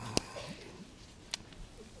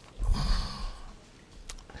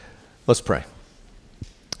Let's pray.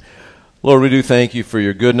 Lord, we do thank you for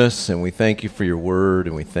your goodness, and we thank you for your word,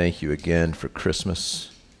 and we thank you again for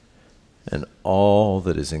Christmas and all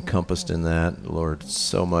that is encompassed in that. Lord,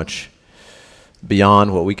 so much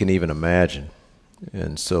beyond what we can even imagine.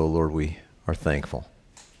 And so, Lord, we are thankful.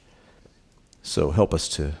 So help us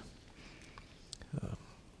to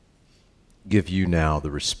give you now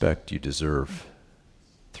the respect you deserve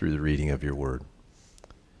through the reading of your word.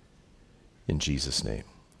 In Jesus' name,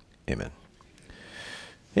 amen.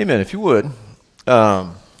 Amen. If you would.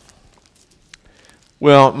 Well,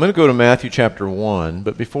 I'm going to go to Matthew chapter 1,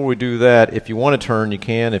 but before we do that, if you want to turn, you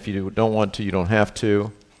can. If you don't want to, you don't have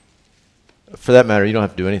to. For that matter, you don't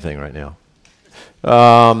have to do anything right now.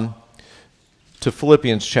 To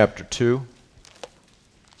Philippians chapter 2.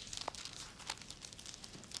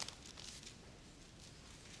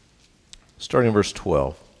 Starting in verse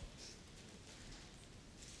 12.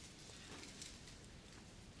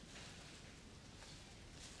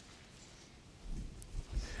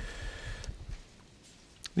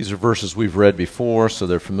 These are verses we've read before, so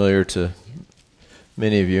they're familiar to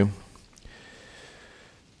many of you.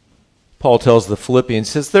 Paul tells the Philippians,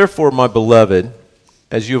 he says, "Therefore, my beloved,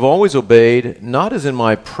 as you have always obeyed, not as in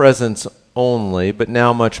my presence only, but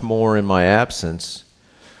now much more in my absence,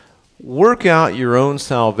 work out your own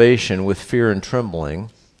salvation with fear and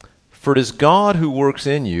trembling, for it is God who works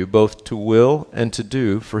in you both to will and to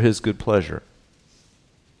do for his good pleasure."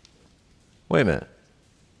 Wait a minute.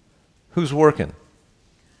 Who's working?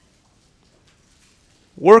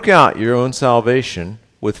 Work out your own salvation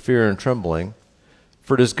with fear and trembling,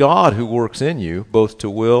 for it is God who works in you both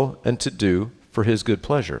to will and to do for his good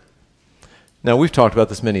pleasure. Now, we've talked about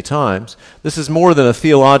this many times. This is more than a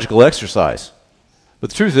theological exercise.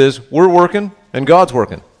 But the truth is, we're working and God's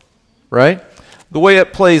working, right? The way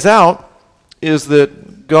it plays out is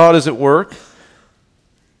that God is at work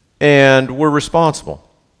and we're responsible.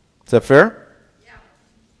 Is that fair? Yeah.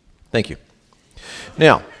 Thank you.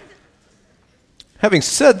 Now, having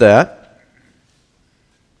said that,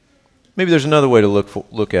 maybe there's another way to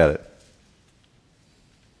look at it.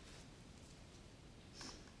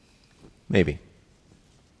 Maybe.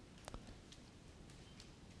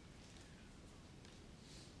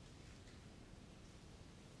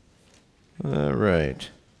 All right.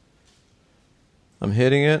 I'm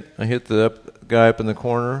hitting it. I hit the guy up in the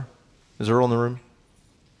corner. Is Earl in the room?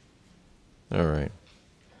 All right.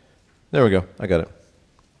 There we go. I got it.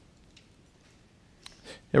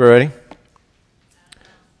 Everybody ready?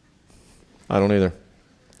 I don't either.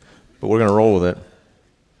 But we're going to roll with it.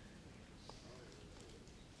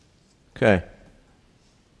 Okay.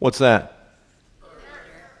 What's that?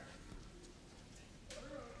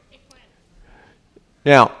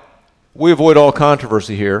 Now, we avoid all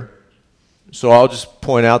controversy here, so I'll just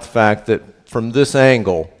point out the fact that from this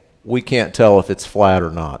angle, we can't tell if it's flat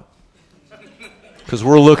or not. Because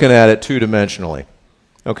we're looking at it two-dimensionally.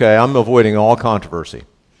 Okay, I'm avoiding all controversy.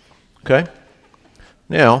 Okay?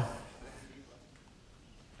 Now,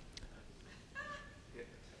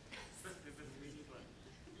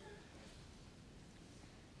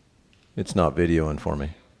 it's not videoing for me.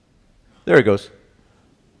 There it goes.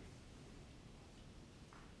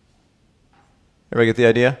 Everybody get the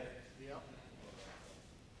idea?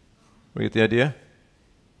 We get the idea?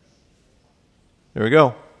 There we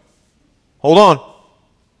go. Hold on.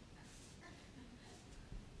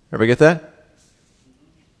 Everybody get that?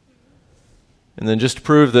 And then just to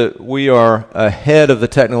prove that we are ahead of the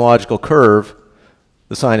technological curve,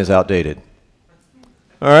 the sign is outdated.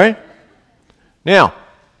 All right? Now,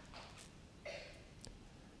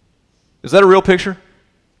 is that a real picture?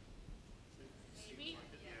 Maybe.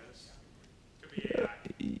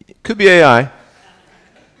 Could be AI.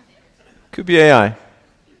 Could be AI.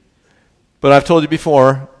 But I've told you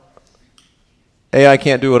before, AI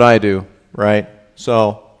can't do what I do, right?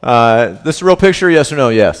 So, this is a real picture, yes or no?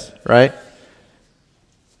 Yes, right?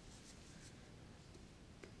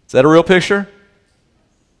 Is that a real picture?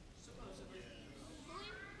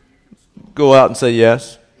 Go out and say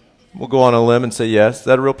yes. We'll go on a limb and say yes. Is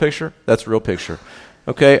that a real picture? That's a real picture.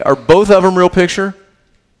 Okay, are both of them real picture?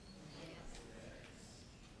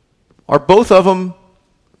 Are both of them,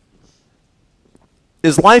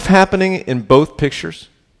 is life happening in both pictures?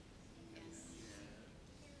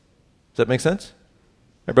 Does that make sense?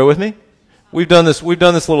 Everybody with me? We've done this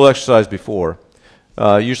little exercise before,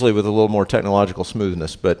 usually with a little more technological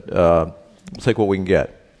smoothness, but we'll take what we can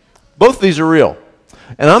get. Both of these are real.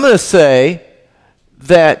 And I'm going to say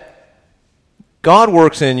that God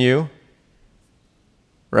works in you,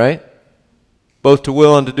 right? Both to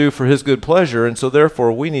will and to do for his good pleasure, and so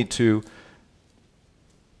therefore we need to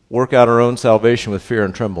work out our own salvation with fear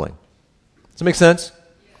and trembling. that make sense?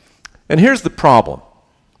 And here's the problem.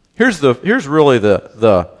 Here's really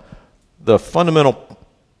the fundamental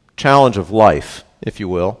challenge of life, if you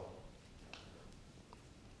will.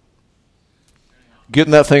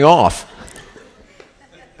 Getting that thing off.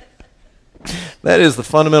 That is the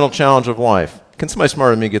fundamental challenge of life. Can somebody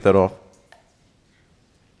smarter than me get that off?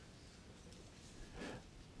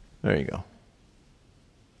 There you go.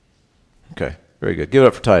 Okay, very good. Give it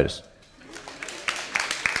up for Titus.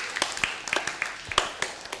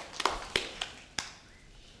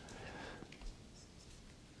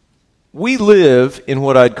 We live in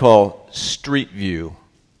what I'd call street view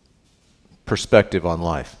perspective on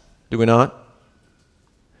life. Do we not?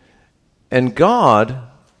 And God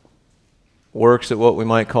works at what we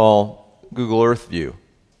might call Google Earth view.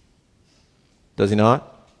 Does he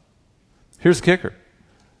not? Here's the kicker.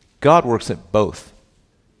 God works at both.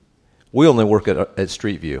 We only work at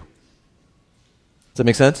street view. Does that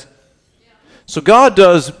make sense? Yeah. So God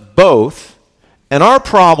does both, and our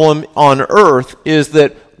problem on earth is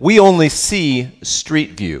that we only see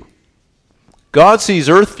street view. God sees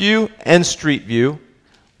earth view and street view.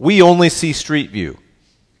 We only see street view.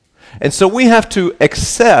 And so we have to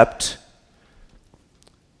accept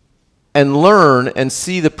and learn and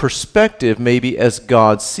see the perspective maybe as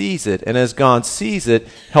God sees it. And as God sees it,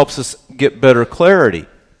 helps us get better clarity.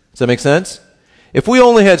 Does that make sense? If we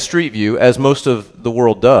only had street view, as most of the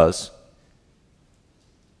world does,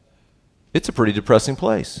 it's a pretty depressing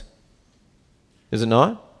place. Is it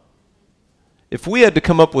not? If we had to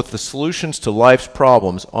come up with the solutions to life's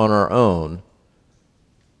problems on our own,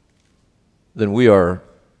 then we are,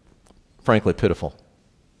 frankly, pitiful.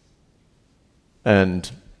 And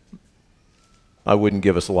I wouldn't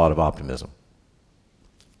give us a lot of optimism.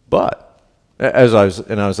 But, as I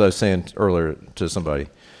was saying earlier to somebody,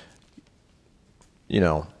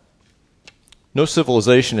 no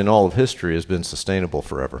civilization in all of history has been sustainable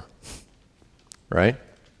forever. Right?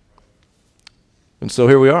 And so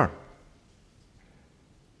here we are.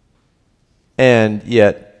 And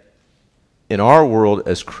yet, in our world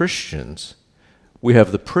as Christians, we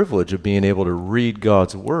have the privilege of being able to read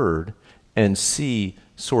God's Word and see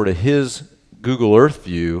sort of His Google Earth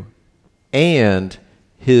view and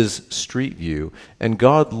His street view. And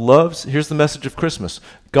God loves, here's the message of Christmas,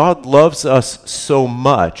 God loves us so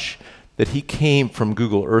much that He came from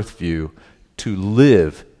Google Earth view to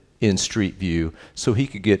live in street view so He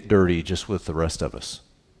could get dirty just with the rest of us.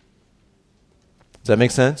 Does that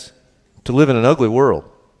make sense? To live in an ugly world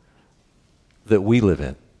that we live in.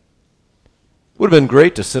 It would have been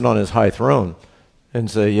great to sit on His high throne and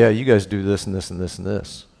say, yeah, you guys do this and this and this and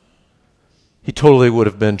this. He totally would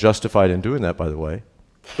have been justified in doing that, by the way,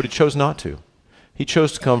 but He chose not to. He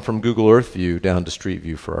chose to come from Google Earth view down to street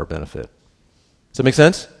view for our benefit. Does that make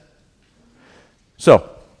sense?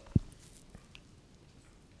 So,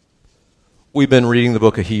 we've been reading the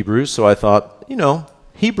book of Hebrews, so I thought,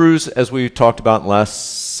 Hebrews, as we talked about in the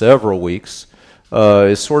last several weeks,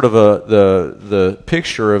 is sort of the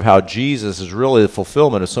picture of how Jesus is really the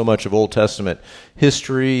fulfillment of so much of Old Testament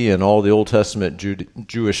history and all the Old Testament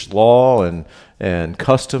Jewish law and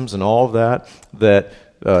customs and all of that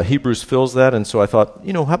Hebrews fills that. And so I thought,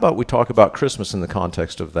 how about we talk about Christmas in the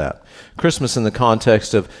context of that? Christmas in the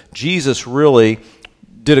context of Jesus really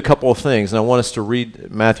did a couple of things, and I want us to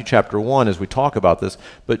read Matthew chapter 1 as we talk about this.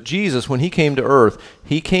 But Jesus, when He came to earth,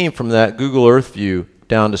 He came from that Google Earth view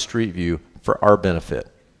down to street view for our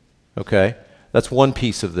benefit. Okay? That's one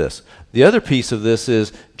piece of this. The other piece of this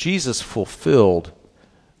is Jesus fulfilled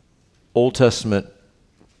Old Testament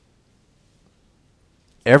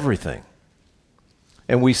everything.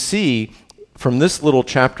 And we see from this little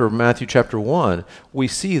chapter of Matthew chapter 1, we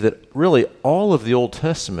see that really all of the Old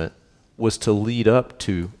Testament was to lead up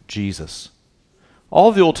to Jesus. All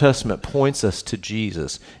of the Old Testament points us to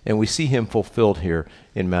Jesus, and we see Him fulfilled here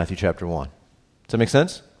in Matthew chapter 1. Does that make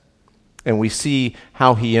sense? And we see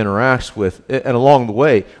how He interacts with, and along the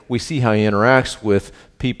way, we see how He interacts with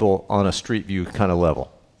people on a street view kind of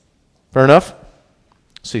level. Fair enough?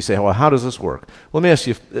 So you say, well, how does this work? Let me ask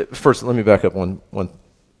you, first, let me back up one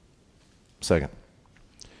second.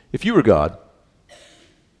 If you were God,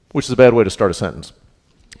 which is a bad way to start a sentence,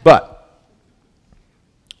 but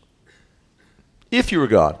if you were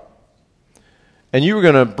God, and you were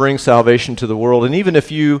going to bring salvation to the world, and even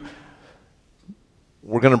if you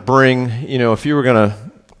were going to bring, if you were going to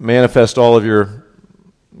manifest all of your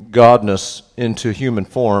godness into human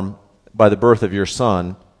form by the birth of your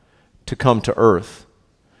Son to come to earth,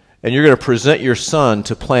 and you're going to present your Son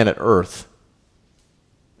to planet Earth,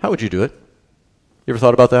 how would you do it? You ever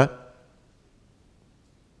thought about that?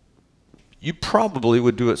 You probably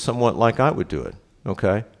would do it somewhat like I would do it,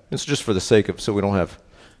 okay? It's just for the sake of, so we don't have,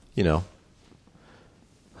 100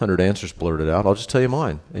 answers blurted out. I'll just tell you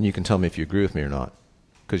mine, and you can tell me if you agree with me or not,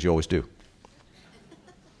 because you always do.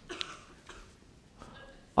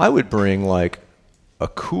 I would bring like a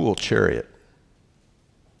cool chariot,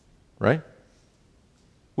 right?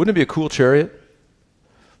 Wouldn't it be a cool chariot?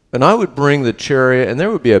 And I would bring the chariot, and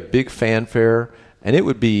there would be a big fanfare, and it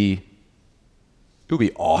would be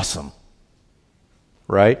awesome,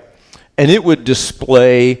 right? And it would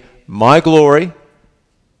display my glory,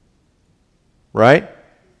 right?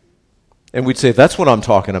 And we'd say, that's what I'm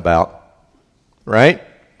talking about, right?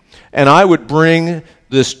 And I would bring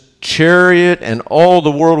this chariot, and all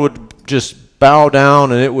the world would just bow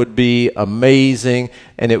down, and it would be amazing,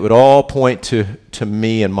 and it would all point to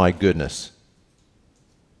me and my goodness.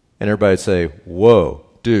 And everybody would say, whoa,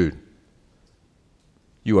 dude,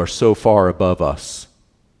 you are so far above us.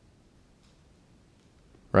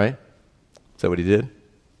 Right? Is that what he did?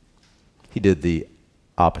 He did the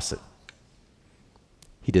opposite.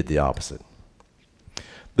 He did the opposite.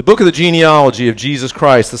 The book of the genealogy of Jesus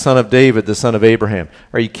Christ, the son of David, the son of Abraham.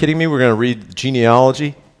 Are you kidding me? We're going to read the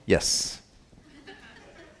genealogy? Yes.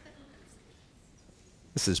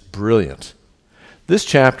 This is brilliant. This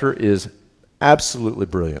chapter is absolutely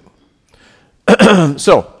brilliant.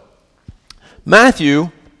 So,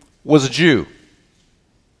 Matthew was a Jew.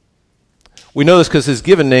 We know this because his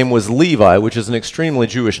given name was Levi, which is an extremely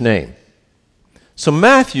Jewish name. So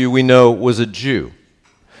Matthew, we know, was a Jew.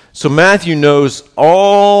 So Matthew knows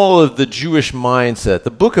all of the Jewish mindset.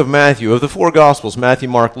 The book of Matthew, of the four Gospels, Matthew,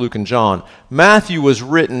 Mark, Luke, and John, Matthew was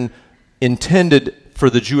written, intended for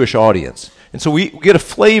the Jewish audience. And so we get a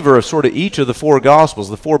flavor of sort of each of the four Gospels,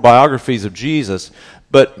 the four biographies of Jesus,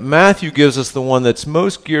 but Matthew gives us the one that's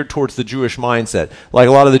most geared towards the Jewish mindset. Like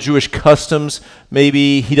a lot of the Jewish customs,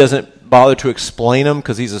 maybe he doesn't bother to explain them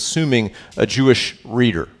because he's assuming a Jewish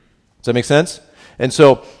reader. Does that make sense? And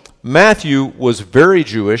so Matthew was very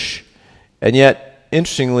Jewish, and yet,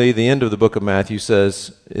 interestingly, the end of the book of Matthew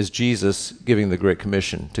is Jesus giving the Great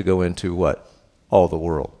Commission to go into what? All the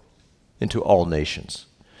world, into all nations.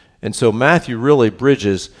 And so Matthew really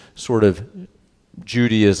bridges sort of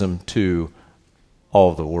Judaism to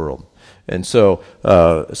all of the world. And so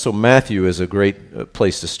Matthew is a great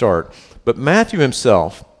place to start. But Matthew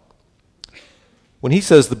himself, when he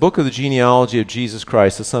says the book of the genealogy of Jesus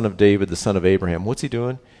Christ, the son of David, the son of Abraham, what's he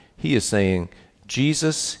doing? He is saying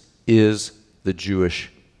Jesus is the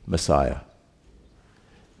Jewish Messiah.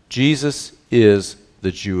 Jesus is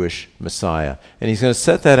the Jewish Messiah. And he's going to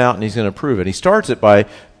set that out and he's going to prove it. He starts it by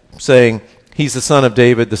saying he's the son of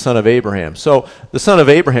David, the son of Abraham. So the son of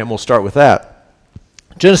Abraham, we'll start with that.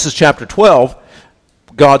 Genesis chapter 12,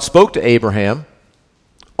 God spoke to Abraham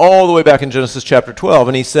all the way back in Genesis chapter 12,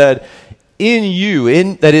 and he said, in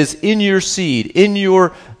you, that is, in your seed,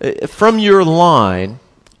 from your line,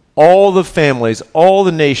 all the families, all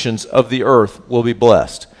the nations of the earth will be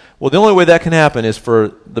blessed. Well, the only way that can happen is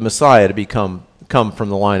for the Messiah to come from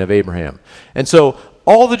the line of Abraham. And so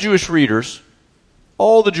all the Jewish readers,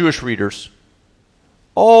 all the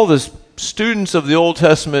students of the Old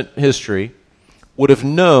Testament history would have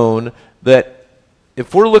known that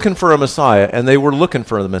if we're looking for a Messiah, and they were looking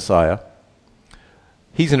for the Messiah,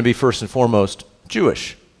 he's going to be first and foremost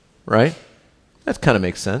Jewish, right? That kind of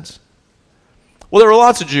makes sense. Well, there were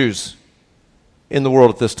lots of Jews in the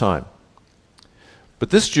world at this time. But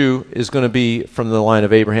this Jew is going to be from the line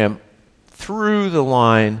of Abraham through the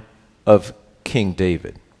line of King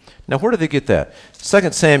David. Now, where did they get that?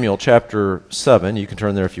 2 Samuel chapter 7. You can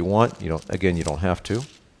turn there if you want. You don't have to.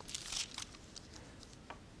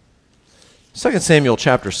 2 Samuel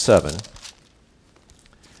chapter 7.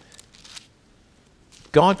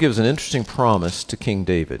 God gives an interesting promise to King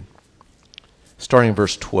David, starting in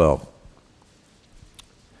verse 12.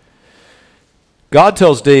 God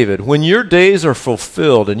tells David, when your days are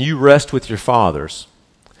fulfilled and you rest with your fathers,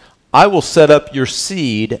 I will set up your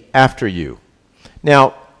seed after you.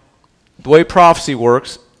 Now, the way prophecy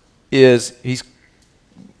works is he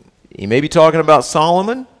may be talking about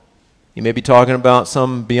Solomon. He may be talking about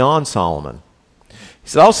some beyond Solomon. He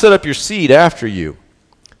said, I'll set up your seed after you,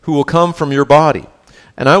 who will come from your body,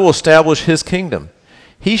 and I will establish his kingdom.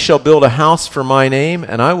 He shall build a house for my name,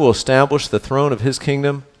 and I will establish the throne of his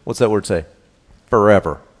kingdom. What's that word say?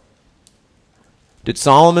 Forever. Did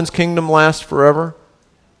Solomon's kingdom last forever?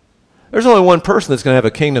 There's only one person that's going to have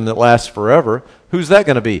a kingdom that lasts forever. Who's that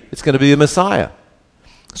going to be? It's going to be the Messiah.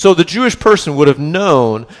 So the Jewish person would have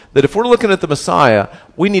known that if we're looking at the Messiah,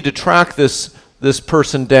 we need to track this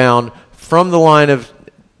person down from the line of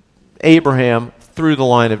Abraham through the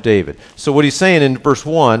line of David. So what he's saying in verse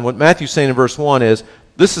 1, what Matthew's saying in verse 1 is,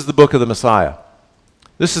 this is the book of the Messiah.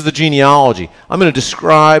 This is the genealogy. I'm going to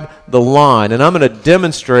describe the line, and I'm going to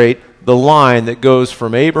demonstrate the line that goes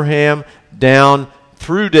from Abraham down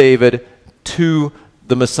through David to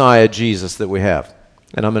the Messiah, Jesus, that we have.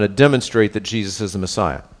 And I'm going to demonstrate that Jesus is the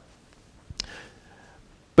Messiah.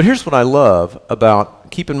 But here's what I love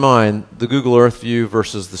about, keep in mind, the Google Earth view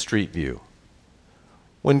versus the street view.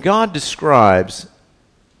 When God describes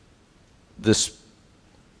this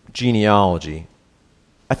genealogy,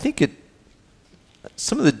 I think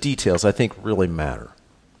some of the details I think really matter.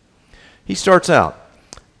 He starts out,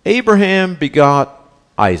 Abraham begot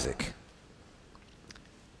Isaac.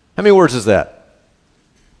 How many words is that?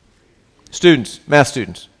 Students, math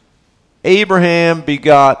students. Abraham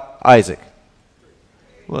begot Isaac.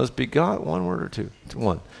 Was begot one word or two?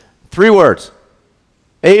 One. 3 words.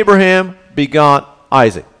 Abraham begot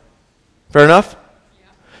Isaac. Fair enough? Yeah.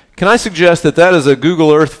 Can I suggest that that is a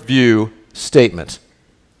Google Earth view statement?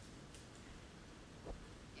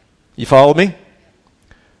 You follow me?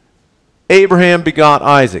 Abraham begot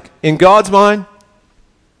Isaac. In God's mind,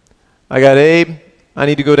 I got Abe. I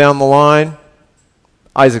need to go down the line.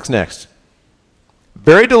 Isaac's next.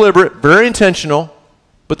 Very deliberate, very intentional,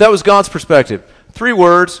 but that was God's perspective. 3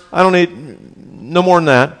 words. I don't need no more than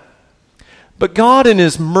that. But God in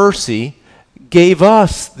his mercy gave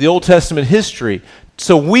us the Old Testament history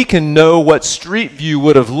so we can know what street view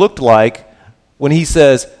would have looked like when he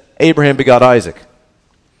says Abraham begot Isaac.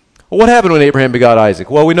 Well, what happened when Abraham begot Isaac?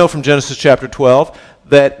 Well, we know from Genesis chapter 12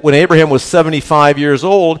 that when Abraham was 75 years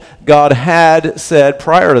old, God had said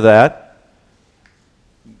prior to that,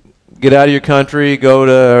 get out of your country, go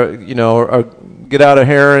to, get out of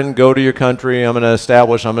Haran, go to your country. I'm going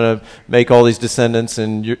to make all these descendants,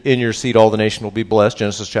 and in your seed all the nation will be blessed.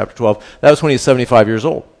 Genesis chapter 12. That was when he was 75 years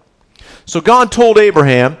old. So God told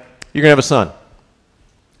Abraham, you're going to have a son.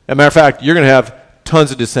 As a matter of fact, you're going to have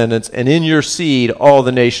tons of descendants, and in your seed all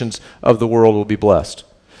the nations of the world will be blessed.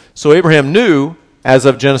 So Abraham knew, as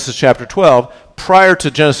of Genesis chapter 12, prior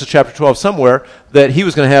to Genesis chapter 12 somewhere, that he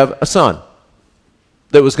was going to have a son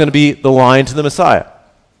that was going to be the line to the Messiah.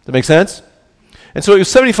 Does that make sense? And so he was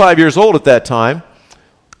 75 years old at that time.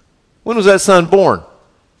 When was that son born?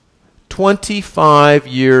 25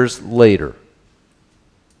 years later.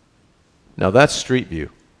 Now that's street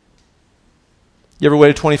view. You ever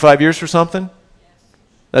waited 25 years for something?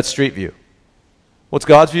 That's street view. What's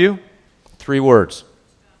God's view? 3 words.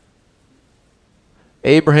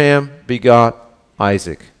 Abraham begot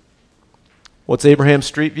Isaac. What's Abraham's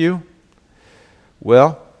street view?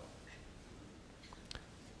 Well,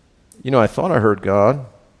 I thought I heard God,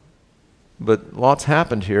 but lots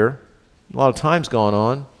happened here. A lot of time's gone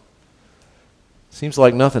on. Seems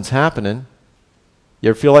like nothing's happening.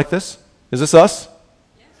 You ever feel like this? Is this us?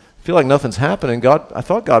 Yes. I feel like nothing's happening. I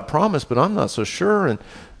thought God promised, but I'm not so sure. And,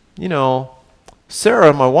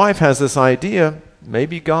 Sarah, my wife, has this idea.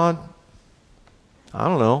 Maybe God, I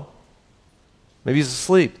don't know. Maybe he's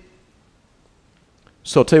asleep.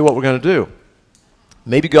 So I'll tell you what we're going to do.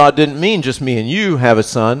 Maybe God didn't mean just me and you have a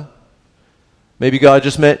son. Maybe God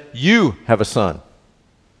just meant you have a son.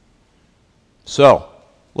 So,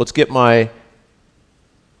 let's get my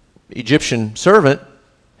Egyptian servant,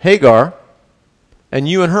 Hagar, and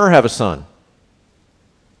you and her have a son.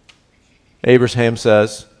 Abraham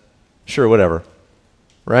says, sure, whatever.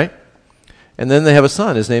 Right? And then they have a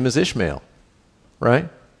son. His name is Ishmael. Right?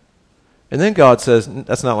 And then God says,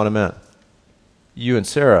 that's not what I meant. You and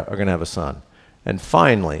Sarah are going to have a son. And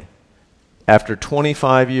finally, after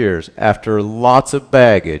 25 years, after lots of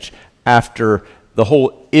baggage, after the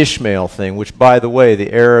whole Ishmael thing, which, by the way,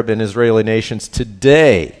 the Arab and Israeli nations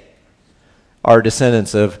today are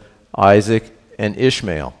descendants of Isaac and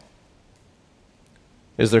Ishmael.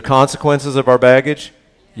 Is there consequences of our baggage?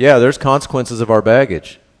 Yeah, there's consequences of our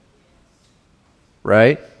baggage.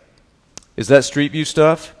 Right? Is that street view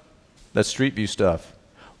stuff? That's street view stuff.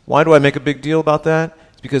 Why do I make a big deal about that?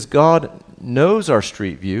 It's because God knows our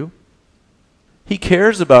street view. He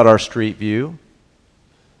cares about our street view.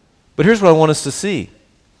 But here's what I want us to see.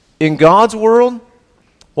 In God's world,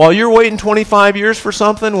 while you're waiting 25 years for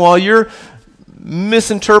something, while you're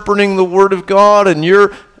misinterpreting the Word of God and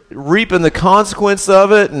you're reaping the consequence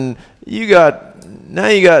of it, and now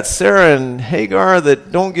you got Sarah and Hagar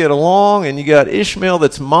that don't get along, and you got Ishmael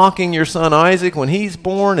that's mocking your son Isaac when he's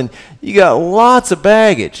born, and you got lots of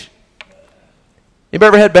baggage. Anybody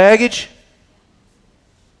ever had baggage?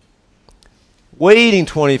 Waiting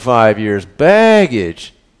 25 years,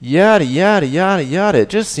 baggage, yada, yada, yada, yada. It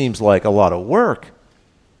just seems like a lot of work.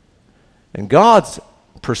 And God's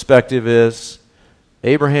perspective is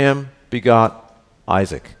Abraham begot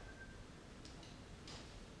Isaac.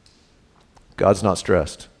 God's not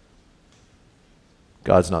stressed.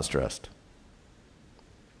 God's not stressed.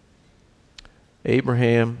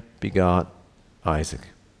 Abraham begot Isaac.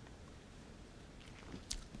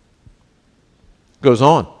 Goes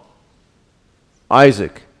on.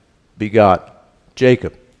 Isaac begot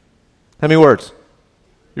Jacob. How many words?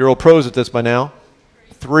 You're all pros at this by now.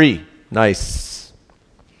 3. Nice.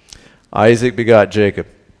 Isaac begot Jacob.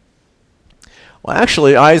 Well,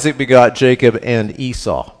 actually, Isaac begot Jacob and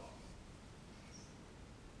Esau.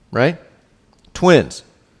 Right? Twins.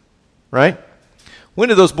 Right? When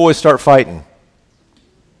did those boys start fighting?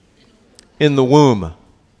 In the womb.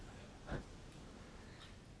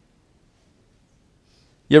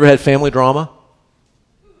 You ever had family drama?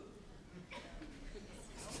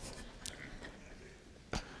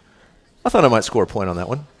 I thought I might score a point on that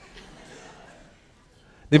one.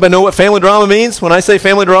 Anybody know what family drama means when I say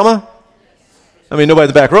family drama? I mean, nobody in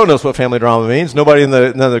the back row knows what family drama means. Nobody in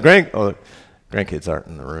the grandkids aren't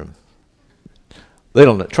in the room. They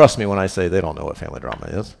don't know. Trust me when I say they don't know what family drama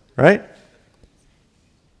is, right?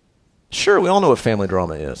 Sure, we all know what family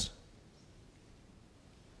drama is.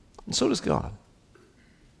 And so does God.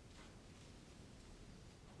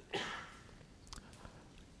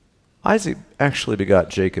 Isaac actually begot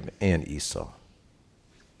Jacob and Esau.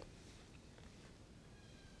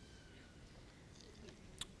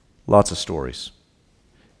 Lots of stories.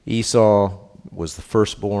 Esau was the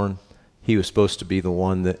firstborn. He was supposed to be the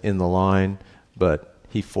one that in the line, but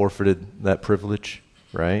he forfeited that privilege,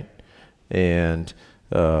 right? And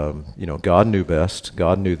God knew best.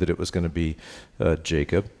 God knew that it was going to be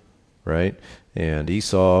Jacob, right? And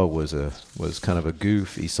Esau was kind of a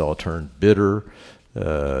goof. Esau turned bitter.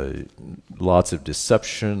 Lots of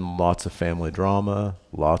deception, lots of family drama,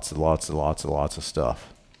 lots of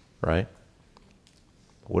stuff, right?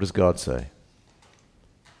 What does God say?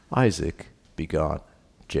 Isaac begot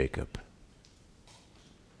Jacob.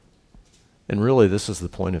 And really, this is the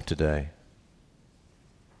point of today.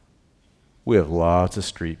 We have lots of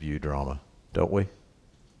street view drama, don't we?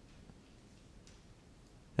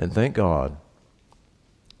 And thank God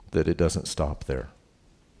that it doesn't stop there.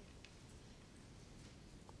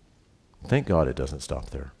 Thank God it doesn't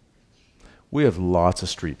stop there. We have lots of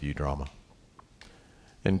street view drama.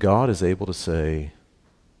 And God is able to say,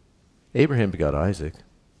 Abraham begot Isaac.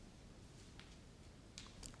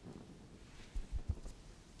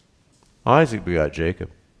 Isaac begot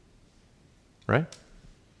Jacob. Right?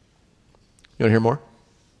 You want to hear more?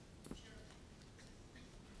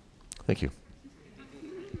 Thank you.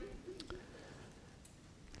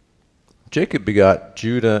 Jacob begot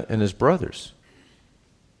Judah and his brothers.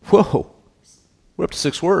 Whoa, we're up to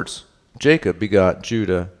 6 words. Jacob begot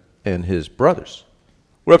Judah and his brothers.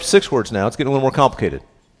 We're up to 6 words now. It's getting a little more complicated.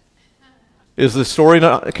 Is the story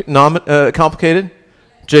not complicated?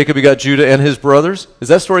 Jacob begot Judah and his brothers. Is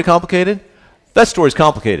that story complicated? That story's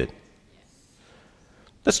complicated.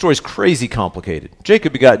 That story's crazy complicated.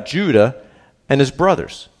 Jacob begot Judah and his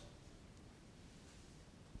brothers.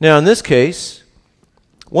 Now, in this case,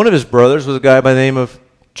 one of his brothers was a guy by the name of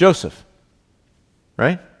Joseph.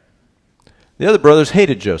 Right? The other brothers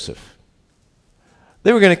hated Joseph.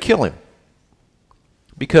 They were going to kill him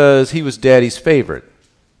because he was daddy's favorite.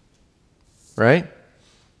 Right?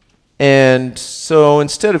 And so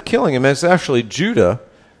instead of killing him, it's actually Judah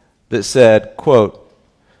that said, quote,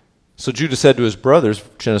 so Judah said to his brothers,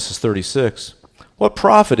 Genesis 36, what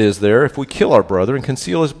profit is there if we kill our brother and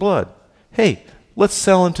conceal his blood? Hey, let's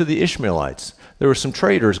sell him to the Ishmaelites. There were some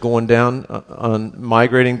traders going down,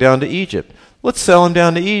 migrating down to Egypt. Let's sell him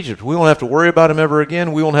down to Egypt. We won't have to worry about him ever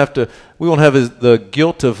again. We won't have the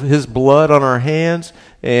guilt of his blood on our hands,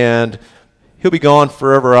 and he'll be gone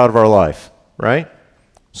forever out of our life, right?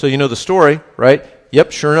 So you know the story, right?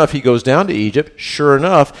 Yep, sure enough, he goes down to Egypt. Sure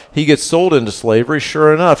enough, he gets sold into slavery.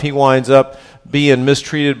 Sure enough, he winds up being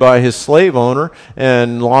mistreated by his slave owner,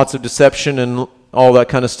 and lots of deception and all that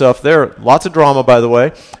kind of stuff there. Lots of drama, by the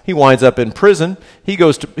way. He winds up in prison.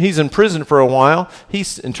 He's in prison for a while. He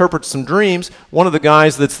interprets some dreams. One of the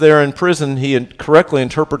guys that's there in prison, he correctly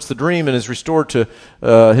interprets the dream and is restored to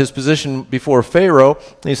his position before Pharaoh.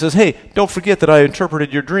 And he says, hey, don't forget that I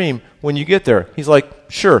interpreted your dream when you get there. He's like,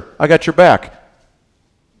 sure, I got your back.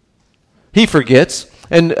 He forgets.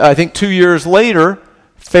 And I think 2 years later,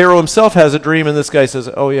 Pharaoh himself has a dream, and this guy says,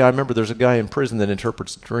 oh yeah, I remember there's a guy in prison that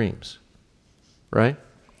interprets dreams. Right?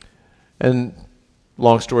 And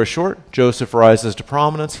long story short, Joseph rises to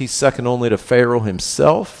prominence. He's second only to Pharaoh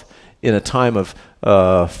himself in a time of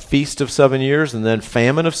feast of 7 years and then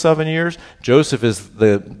famine of 7 years. Joseph is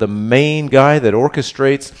the main guy that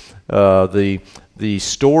orchestrates the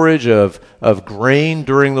storage of grain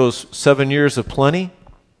during those 7 years of plenty.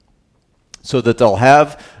 so that they'll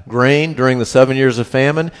have grain during the 7 years of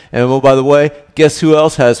famine. And oh, by the way, guess who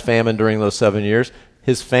else has famine during those 7 years?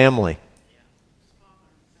 His family.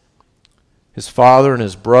 His father and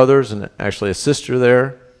his brothers, and actually a sister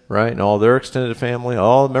there, right? And all their extended family.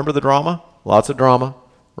 All remember the drama? Lots of drama,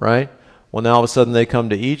 right? Well, now all of a sudden they come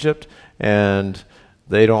to Egypt, and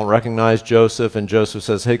they don't recognize Joseph, and Joseph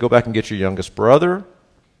says, hey, go back and get your youngest brother.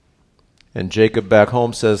 And Jacob back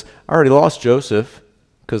home says, I already lost Joseph,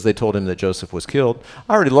 because they told him that Joseph was killed.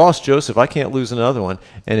 I already lost Joseph. I can't lose another one.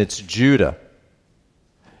 And it's Judah.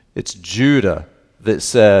 It's Judah that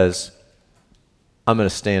says, I'm going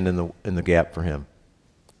to stand in the gap for him.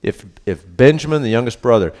 If Benjamin, the youngest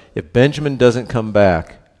brother, if Benjamin doesn't come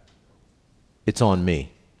back, it's on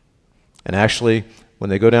me. And actually, when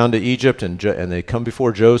they go down to Egypt and they come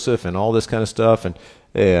before Joseph and all this kind of stuff, and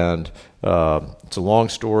it's a long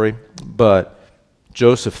story, but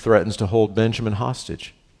Joseph threatens to hold Benjamin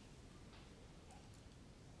hostage.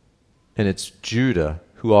 And it's Judah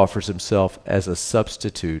who offers himself as a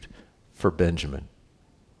substitute for Benjamin.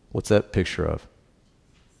 What's that picture of?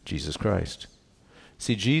 Jesus Christ.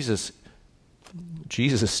 See, Jesus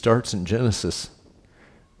starts in Genesis,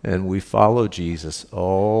 and we follow Jesus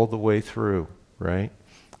all the way through, right?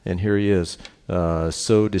 And here he is,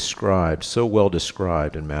 so described, so well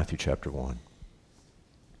described in Matthew chapter 1.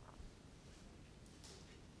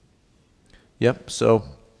 Yep, so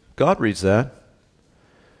God reads that.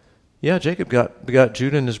 Yeah, Jacob begot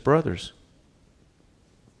Judah and his brothers.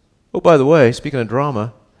 Oh, by the way, speaking of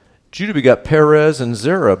drama, Judah begot Perez and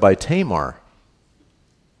Zerah by Tamar.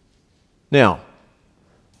 Now,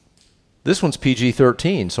 this one's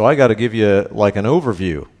PG-13, so I got to give you like an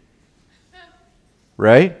overview.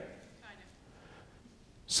 Right?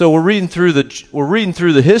 So we're reading through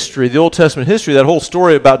the history, the Old Testament history, that whole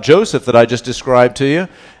story about Joseph that I just described to you,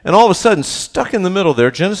 and all of a sudden, stuck in the middle there,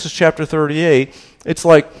 Genesis chapter 38, it's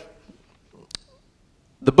like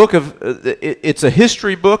the book of, it's a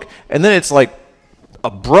history book, and then it's like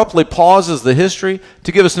abruptly pauses the history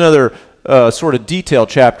to give us another sort of detailed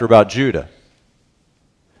chapter about Judah.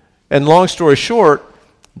 And long story short,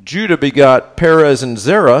 Judah begot Perez and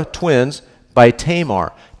Zerah, twins, by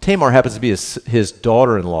Tamar. Tamar happens to be his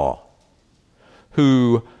daughter-in-law,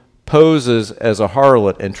 who poses as a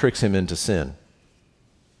harlot and tricks him into sin.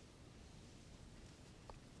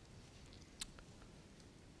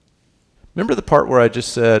 Remember the part where I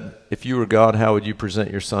just said, if you were God, how would you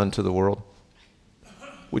present your son to the world?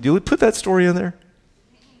 Would you put that story in there?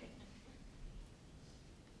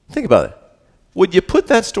 Think about it. Would you put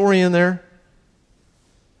that story in there?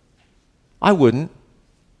 I wouldn't.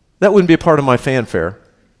 That wouldn't be a part of my fanfare.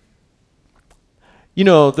 You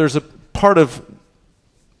know, there's a part of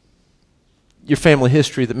your family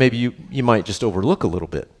history that maybe you might just overlook a little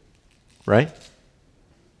bit, right?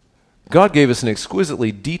 God gave us an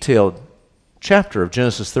exquisitely detailed chapter of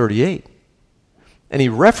Genesis 38, and he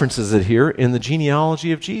references it here in the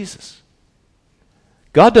genealogy of Jesus.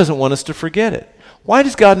 God doesn't want us to forget it. Why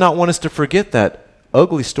does God not want us to forget that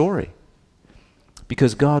ugly story?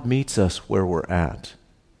 Because God meets us where we're at.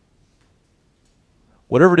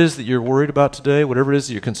 Whatever it is that you're worried about today, whatever it is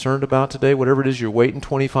that you're concerned about today, whatever it is you're waiting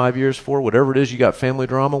 25 years for, whatever it is you got family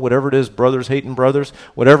drama, whatever it is brothers hating brothers,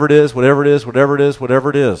 whatever it is, whatever it is, whatever it is, whatever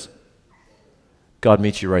it is, God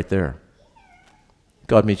meets you right there.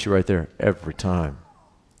 God meets you right there every time.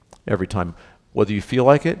 Every time, whether you feel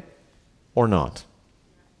like it or not.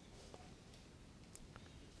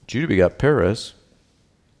 Judah begot Perez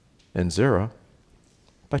and Zerah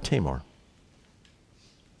by Tamar.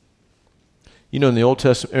 You know, in the Old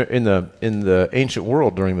Testament, in the ancient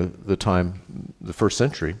world during the time, the first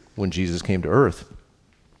century, when Jesus came to earth,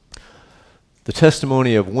 the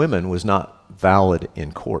testimony of women was not valid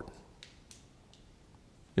in court.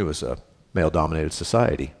 It was a male-dominated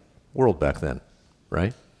society, world back then,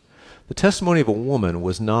 right? The testimony of a woman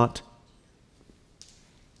was not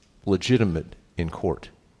legitimate in court.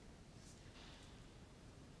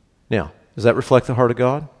 Now, does that reflect the heart of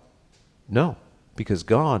God? No, because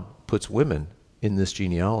God puts women in this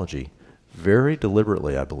genealogy very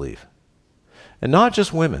deliberately, I believe. And not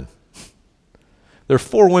just women. There are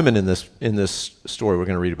 4 women in this story we're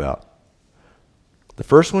going to read about. The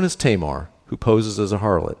first one is Tamar, who poses as a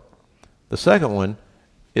harlot. The second one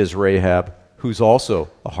is Rahab, who's also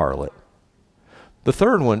a harlot. The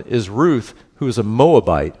third one is Ruth, who is a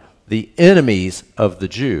Moabite, the enemies of the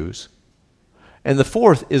Jews. And the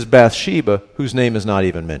fourth is Bathsheba, whose name is not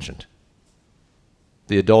even mentioned,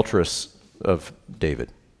 the adulteress of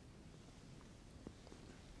David.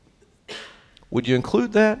 Would you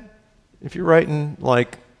include that if you're writing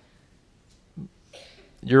like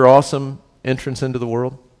your awesome entrance into the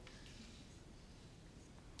world?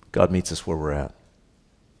 God meets us where we're at.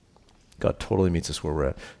 God totally meets us where we're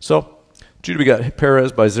at. So, Judah begot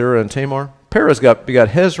Perez by Zerah and Tamar. Perez begot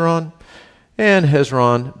Hezron, and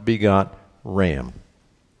Hezron begot Ram.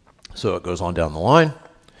 So it goes on down the line.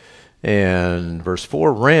 And verse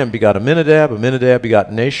 4, Ram begot Amminadab. Amminadab begot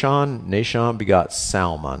Nahshon. Nahshon begot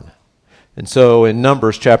Salmon. And so in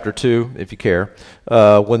Numbers chapter 2, if you care,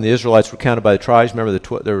 when the Israelites were counted by the tribes, remember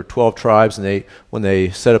there were 12 tribes, and when they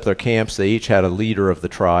set up their camps, they each had a leader of the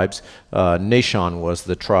tribes. Nahshon was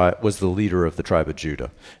the leader of the tribe of Judah.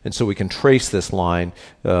 And so we can trace this line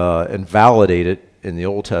and validate it in the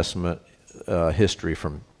Old Testament history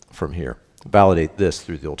from here. Validate this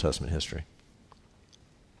through the Old Testament history.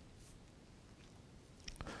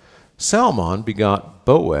 Salmon begot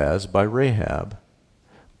Boaz by Rahab.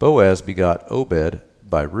 Boaz begot Obed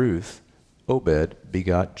by Ruth. Obed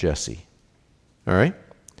begot Jesse. All right?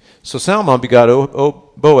 So Salmon begot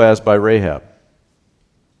Boaz by Rahab.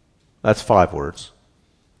 That's 5 words.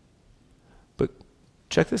 But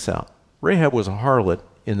check this out. Rahab was a harlot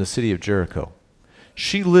in the city of Jericho.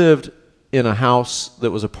 She lived in a house that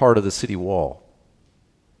was a part of the city wall.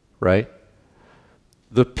 Right?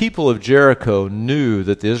 The people of Jericho knew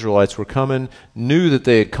that the Israelites were coming, knew that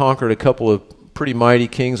they had conquered a couple of pretty mighty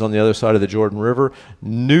kings on the other side of the Jordan River,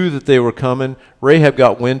 knew that they were coming. Rahab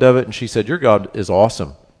got wind of it, and she said, "Your God is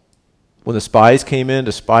awesome." When the spies came in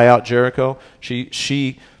to spy out Jericho,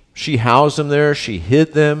 she housed them there, she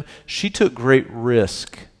hid them. She took great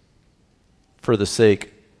risk for the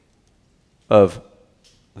sake of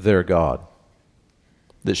their God,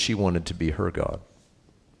 that she wanted to be her God.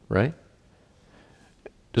 Right?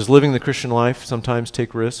 Does living the Christian life sometimes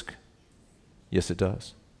take risk? Yes, it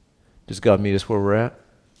does. Does God meet us where we're at?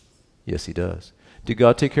 Yes, he does. Did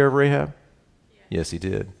God take care of Rahab? Yes, he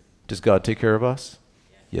did. Does God take care of us?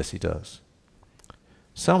 Yes, he does.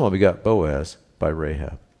 Salmon begot Boaz by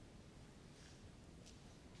Rahab.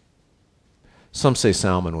 Some say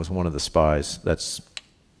Salmon was one of the spies. That's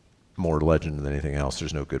more legend than anything else.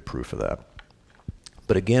 There's no good proof of that.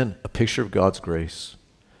 But again, a picture of God's grace.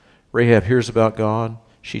 Rahab hears about God.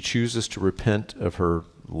 She chooses to repent of her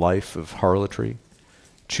life of harlotry,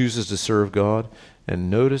 chooses to serve God.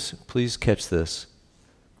 And notice, please catch this.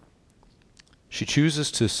 She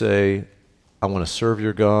chooses to say, I want to serve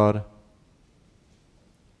your God.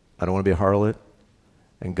 I don't want to be a harlot.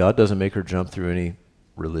 And God doesn't make her jump through any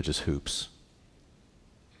religious hoops.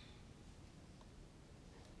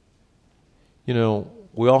 You know,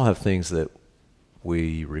 we all have things that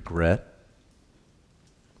we regret.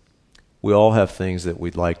 We all have things that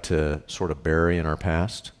we'd like to sort of bury in our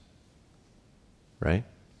past, right?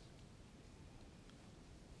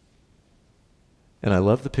 And I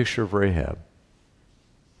love the picture of Rahab,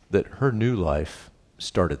 that her new life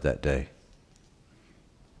started that day.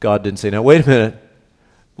 God didn't say, now wait a minute,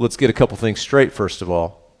 let's get a couple things straight first of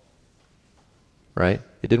all, right?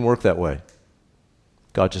 It didn't work that way.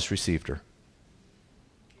 God just received her.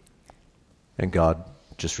 And God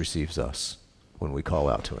just receives us when we call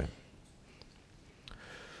out to him.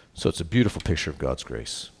 So it's a beautiful picture of God's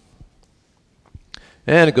grace.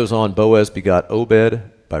 And it goes on, Boaz begot Obed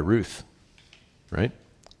by Ruth, right?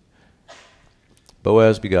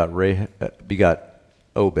 Boaz begot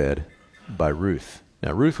Obed by Ruth.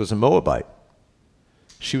 Now, Ruth was a Moabite.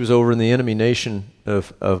 She was over in the enemy nation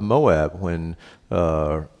of Moab when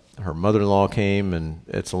her mother-in-law came, and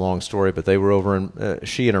it's a long story, but they were over in,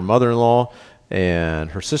 she and her mother-in-law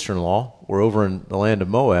and her sister-in-law were over in the land of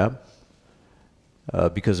Moab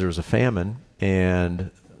because there was a famine,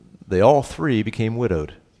 and they all three became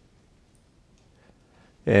widowed.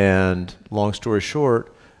 And long story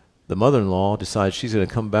short, the mother-in-law decides she's going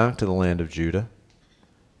to come back to the land of Judah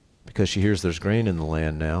because she hears there's grain in the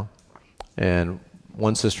land now. And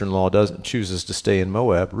one sister-in-law chooses to stay in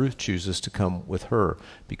Moab. Ruth chooses to come with her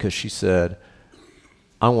because she said,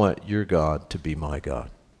 I want your God to be my God.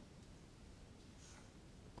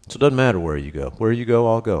 So it doesn't matter where you go. Where you go,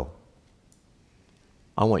 I'll go.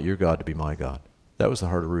 I want your God to be my God. That was the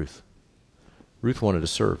heart of Ruth. Ruth wanted to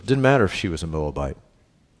serve. Didn't matter if she was a Moabite.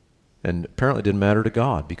 And apparently it didn't matter to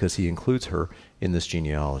God because he includes her in this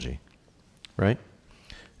genealogy. Right?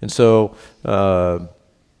 And so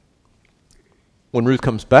when Ruth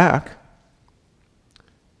comes back,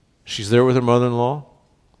 she's there with her mother-in-law,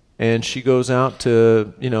 and she goes out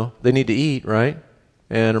to, they need to eat, right?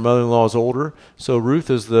 And her mother-in-law is older, so Ruth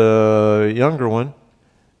is the younger one,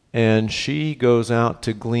 and she goes out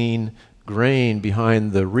to glean grain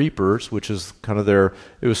behind the reapers, which is kind of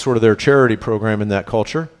it was sort of their charity program in that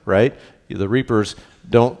culture, right? The reapers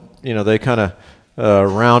don't, they kind of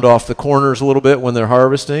round off the corners a little bit when they're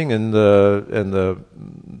harvesting, and the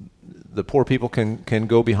the poor people can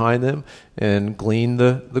go behind them and glean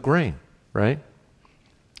the grain, right?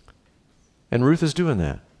 And Ruth is doing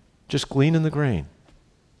that, just gleaning the grain,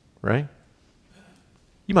 right?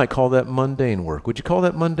 You might call that mundane work. Would you call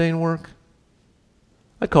that mundane work?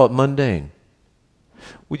 I'd call it mundane.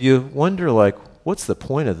 Would you wonder, like, what's the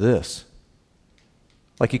point of this?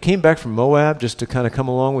 Like, you came back from Moab just to kind of come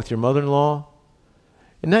along with your mother-in-law,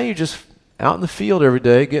 and now you're just out in the field every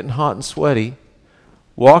day getting hot and sweaty,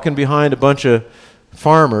 walking behind a bunch of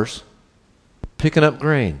farmers, picking up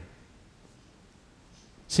grain.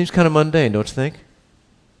 Seems kind of mundane, don't you think?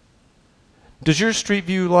 Does your Street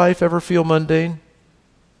View life ever feel mundane?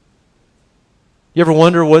 You ever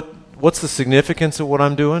wonder what's the significance of what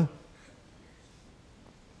I'm doing?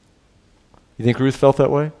 You think Ruth felt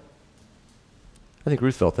that way? I think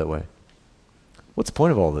Ruth felt that way. What's the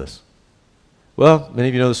point of all this? Well, many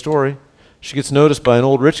of you know the story. She gets noticed by an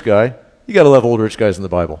old rich guy. You got to love old rich guys in the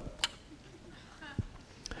Bible.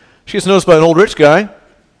 She gets noticed by an old rich guy.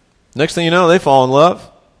 Next thing you know, they fall in love.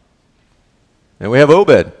 And we have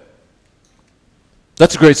Obed.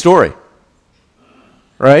 That's a great story.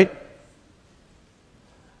 Right?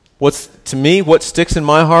 To me, what sticks in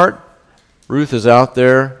my heart, Ruth is out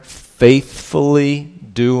there faithfully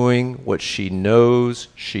doing what she knows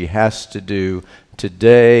she has to do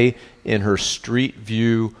today in her Street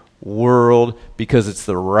View world because it's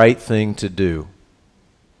the right thing to do.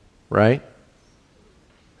 Right?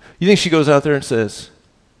 You think she goes out there and says,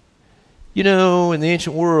 you know, in the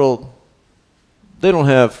ancient world, they don't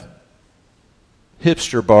have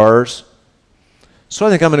hipster bars, so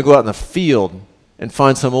I think I'm going to go out in the field and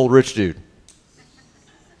find some old rich dude.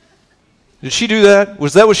 Did she do that?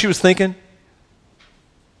 Was that what she was thinking?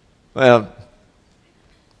 Well,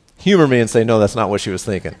 humor me and say, no, that's not what she was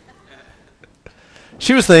thinking.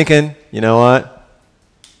 She was thinking, you know what?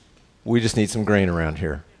 We just need some grain around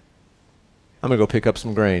here. I'm going to go pick up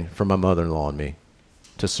some grain for my mother-in-law and me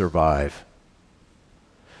to survive.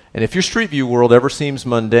 And if your Street View world ever seems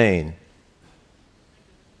mundane,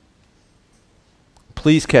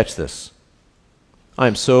 please catch this. I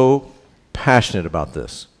am so passionate about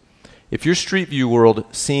this. If your Street View world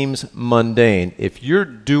seems mundane, if you're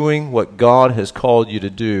doing what God has called you to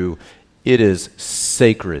do, it is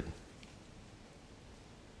sacred.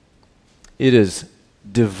 It is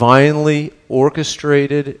divinely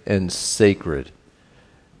orchestrated and sacred.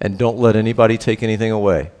 And don't let anybody take anything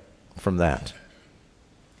away from that.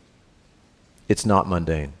 It's not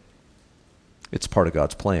mundane. It's part of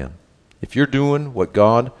God's plan. If you're doing what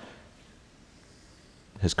God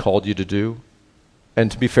has called you to do, and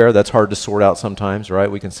to be fair, that's hard to sort out sometimes, right?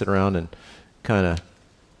 We can sit around and kind of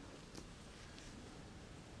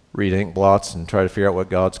read ink blots and try to figure out what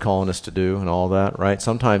God's calling us to do and all that, right?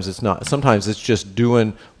 Sometimes it's not. Sometimes it's just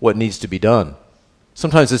doing what needs to be done.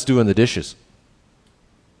 Sometimes it's doing the dishes,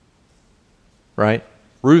 right?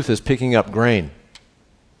 Ruth is picking up grain.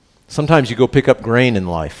 Sometimes you go pick up grain in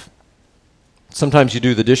life. Sometimes you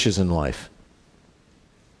do the dishes in life.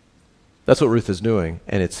 That's what Ruth is doing,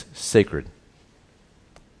 and it's sacred.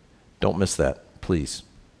 Don't miss that, please.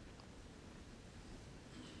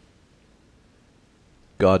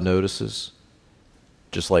 God notices,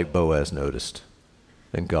 just like Boaz noticed,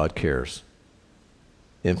 and God cares,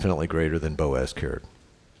 infinitely greater than Boaz cared.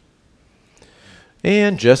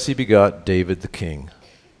 And Jesse begot David the king.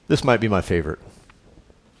 This might be my favorite.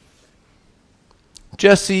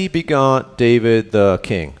 Jesse begot David the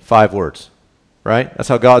king. 5 words, right? That's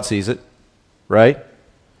how God sees it, right?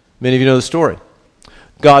 Many of you know the story.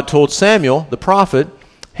 God told Samuel, the prophet,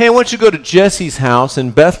 hey, I want you to go to Jesse's house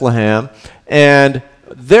in Bethlehem, and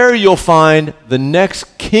there you'll find the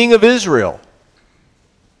next king of Israel.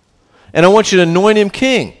 And I want you to anoint him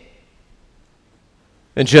king.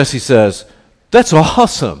 And Jesse says, that's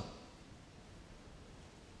awesome.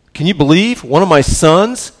 Can you believe one of my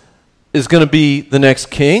sons is going to be the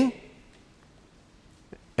next king?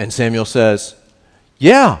 And Samuel says,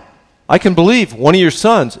 yeah, I can believe one of your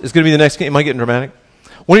sons is going to be the next king. Am I getting dramatic?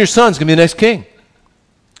 One of your sons is going to be the next king.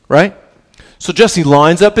 Right? So Jesse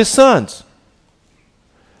lines up his sons.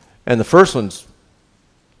 And the first one's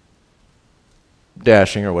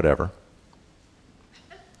dashing or whatever.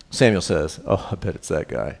 Samuel says, oh, I bet it's that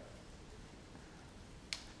guy.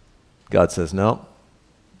 God says, no,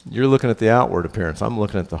 you're looking at the outward appearance. I'm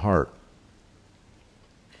looking at the heart.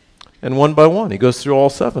 And one by one, he goes through all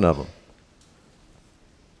 7 of them.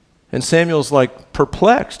 And Samuel's like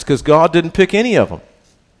perplexed because God didn't pick any of them.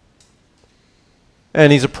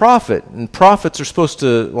 And he's a prophet, and prophets are supposed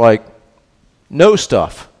to like know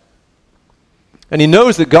stuff. And he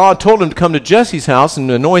knows that God told him to come to Jesse's house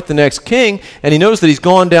and anoint the next king. And he knows that he's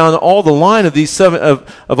gone down all the line of these seven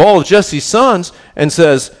of all of Jesse's sons and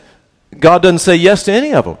says, God doesn't say yes to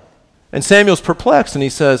any of them. And Samuel's perplexed and he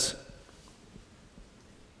says,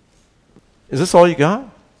 is this all you got?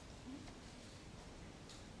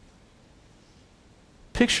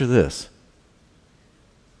 Picture this.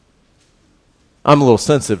 I'm a little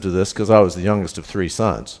sensitive to this because I was the youngest of 3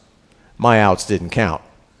 sons. My outs didn't count.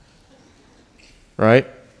 Right?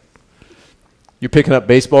 You're picking up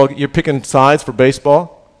baseball. You're picking sides for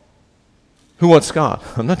baseball. Who wants Scott?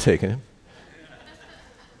 I'm not taking him.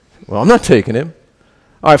 Well, I'm not taking him.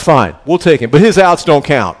 All right, fine. We'll take him. But his outs don't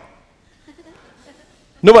count.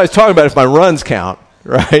 Nobody's talking about if my runs count,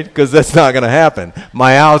 right? Because that's not going to happen.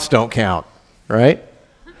 My outs don't count, right?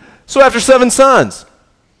 So after 7 sons,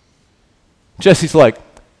 Jesse's like,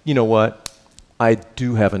 you know what? I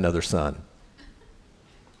do have another son.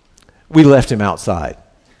 We left him outside.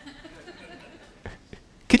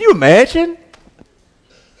 Can you imagine?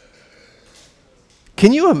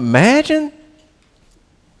 Can you imagine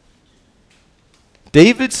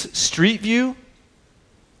David's street view?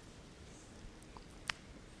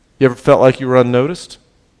 You ever felt like you were unnoticed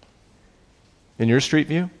in your street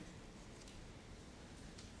view?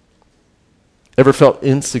 Ever felt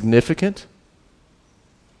insignificant?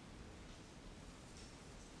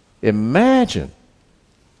 Imagine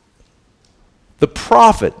the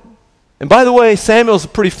prophet. And by the way, Samuel's a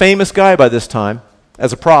pretty famous guy by this time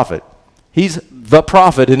as a prophet. He's the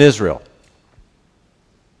prophet in Israel.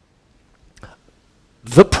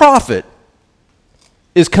 The prophet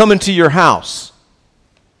is coming to your house.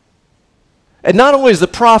 And not only is the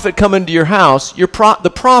prophet coming to your house,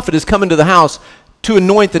 the prophet is coming to the house to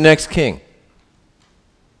anoint the next king.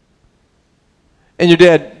 And your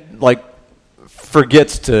dad,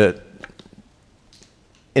 forgets to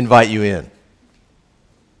invite you in.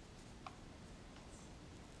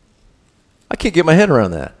 I can't get my head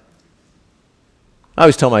around that. I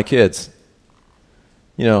always tell my kids,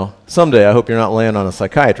 someday I hope you're not laying on a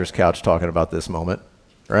psychiatrist's couch talking about this moment,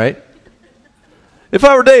 right? If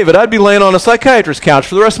I were David, I'd be laying on a psychiatrist's couch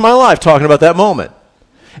for the rest of my life talking about that moment.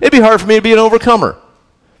 It'd be hard for me to be an overcomer.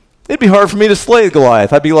 It'd be hard for me to slay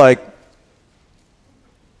Goliath. I'd be like,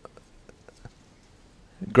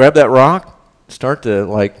 grab that rock, start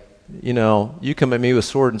to you come at me with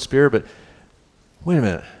sword and spear, but wait a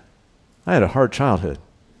minute. I had a hard childhood.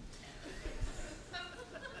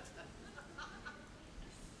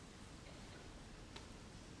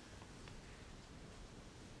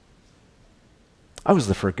 I was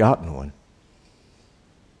the forgotten one.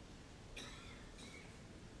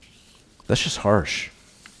 That's just harsh.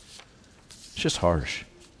 It's just harsh.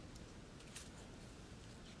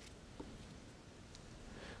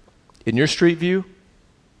 In your street view,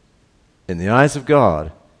 in the eyes of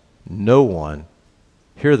God, no one,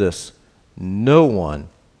 hear this, no one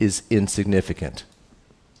is insignificant.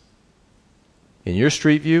 In your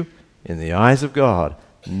street view, in the eyes of God,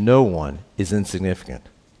 no one is insignificant.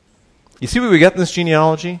 You see what we got in this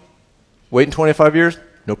genealogy? Waiting 25 years?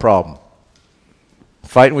 No problem.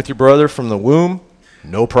 Fighting with your brother from the womb?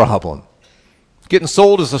 No problem. Getting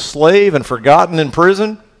sold as a slave and forgotten in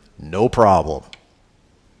prison? No problem.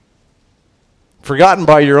 Forgotten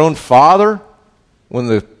by your own father when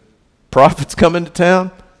the prophets come into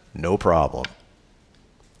town? No problem.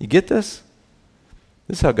 You get this?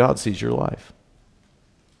 This is how God sees your life.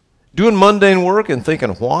 Doing mundane work and thinking,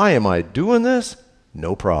 why am I doing this?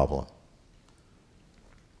 No problem.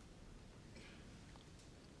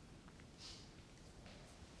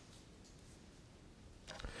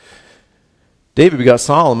 David begot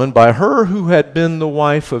Solomon by her who had been the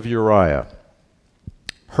wife of Uriah.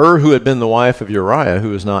 Her who had been the wife of Uriah,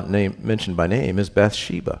 who is not mentioned by name, is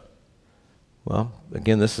Bathsheba. Well,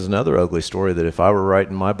 again, this is another ugly story that if I were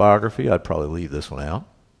writing my biography, I'd probably leave this one out.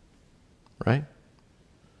 Right?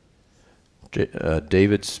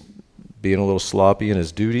 David's being a little sloppy in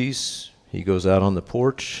his duties. He goes out on the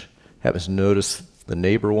porch, happens to notice the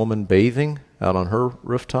neighbor woman bathing out on her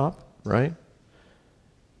rooftop, right?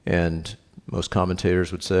 And most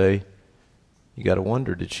commentators would say, you got to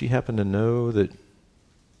wonder, did she happen to know that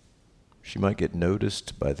she might get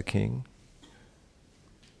noticed by the king?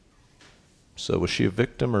 So was she a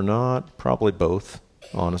victim or not? Probably both,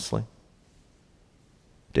 honestly.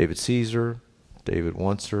 David sees her. David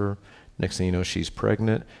wants her. Next thing you know, she's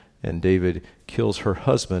pregnant, and David kills her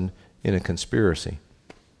husband in a conspiracy.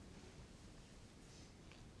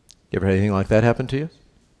 You ever had anything like that happen to you?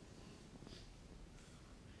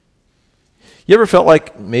 You ever felt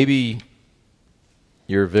like maybe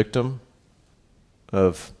you're a victim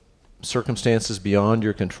of circumstances beyond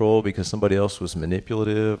your control because somebody else was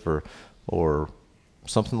manipulative or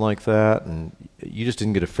something like that, and you just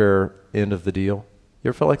didn't get a fair end of the deal? You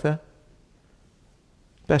ever felt like that?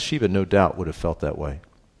 Bathsheba no doubt would have felt that way,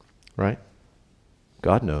 right?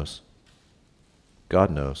 God knows. God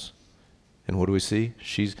knows. And what do we see?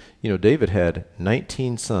 David had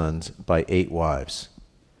 19 sons by 8 wives.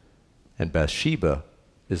 And Bathsheba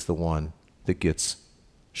is the one that gets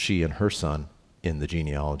she and her son in the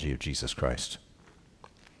genealogy of Jesus Christ.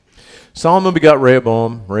 Solomon begot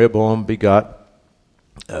Rehoboam. Rehoboam begot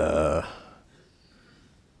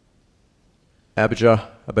Abijah.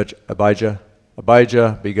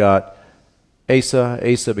 Abijah begot Asa.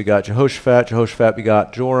 Asa begot Jehoshaphat. Jehoshaphat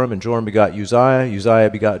begot Joram, and Joram begot Uzziah. Uzziah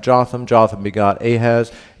begot Jotham. Jotham begot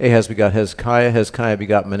Ahaz. Ahaz begot Hezekiah. Hezekiah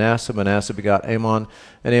begot Manasseh. Manasseh begot Amon,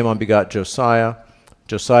 and Amon begot Josiah.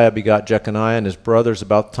 Josiah begot Jeconiah and his brothers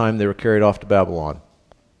about the time they were carried off to Babylon.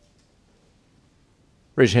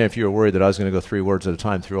 Raise your hand if you were worried that I was going to go 3 words at a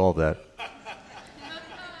time through all of that.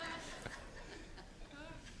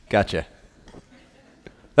 Gotcha.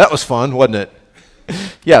 That was fun, wasn't it?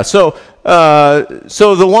 Yeah, so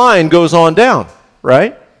the line goes on down,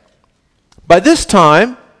 right? By this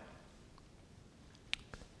time,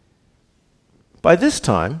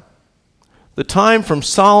 the time from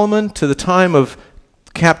Solomon to the time of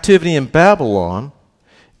captivity in Babylon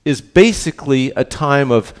is basically a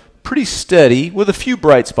time of pretty steady, with a few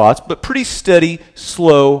bright spots, but pretty steady,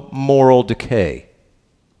 slow moral decay.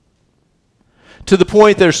 To the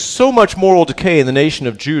point there's so much moral decay in the nation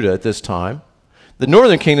of Judah at this time. The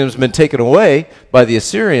northern kingdom has been taken away by the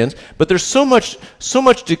Assyrians, but there's so much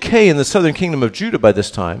decay in the southern kingdom of Judah by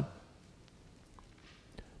this time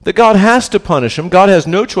that God has to punish them. God has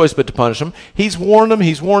no choice but to punish them. He's warned them,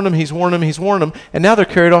 and now they're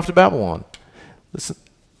carried off to Babylon. Listen,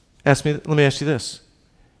 let me ask you this.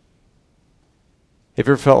 Have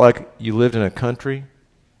you ever felt like you lived in a country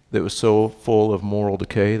that was so full of moral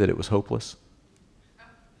decay that it was hopeless?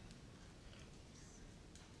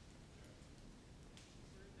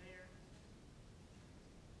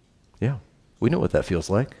 Yeah, we know what that feels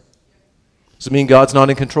like. Does it mean God's not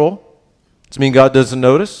in control? Does it mean God doesn't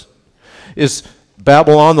notice? Is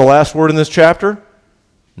Babylon the last word in this chapter?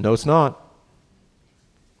 No, it's not.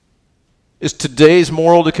 Is today's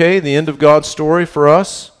moral decay the end of God's story for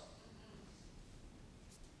us?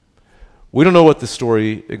 We don't know what the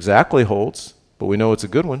story exactly holds, but we know it's a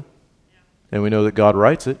good one. And we know that God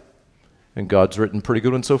writes it. And God's written a pretty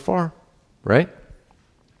good one so far, right?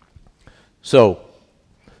 So,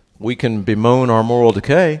 we can bemoan our moral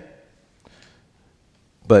decay,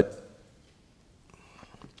 but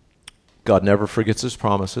God never forgets his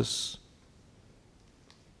promises,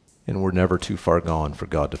 and we're never too far gone for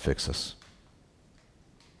God to fix us.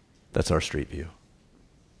 That's our street view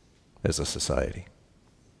as a society.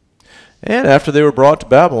 And after they were brought to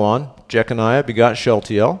Babylon, Jeconiah begot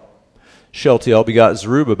Shealtiel. Shealtiel begot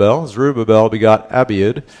Zerubbabel. Zerubbabel begot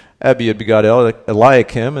Abiud. Abiud begot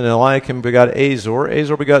Eliakim, and Eliakim begot Azor.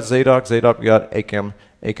 Azor begot Zadok. Zadok begot Achim.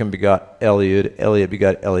 Achim begot Eliud. Eliud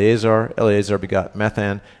begot Eleazar. Eleazar begot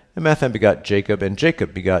Mathan. And Mathan begot Jacob. And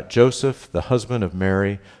Jacob begot Joseph, the husband of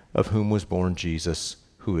Mary, of whom was born Jesus,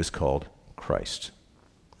 who is called Christ.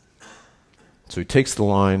 So he takes the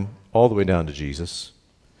line all the way down to Jesus.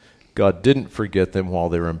 God didn't forget them while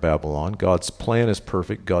they were in Babylon. God's plan is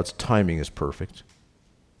perfect. God's timing is perfect.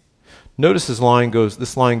 Notice this line goes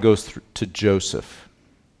to Joseph.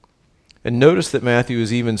 And notice that Matthew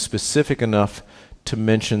is even specific enough to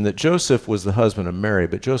mention that Joseph was the husband of Mary,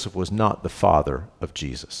 but Joseph was not the father of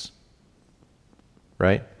Jesus.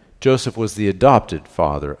 Right? Joseph was the adopted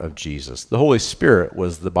father of Jesus. The Holy Spirit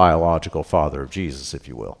was the biological father of Jesus, if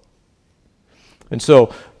you will. And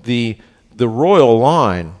so the royal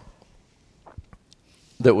line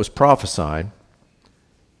that was prophesied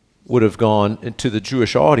would have gone to the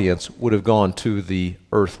Jewish audience, would have gone to the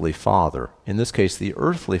earthly father. In this case, the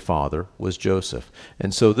earthly father was Joseph.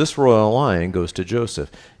 And so this royal line goes to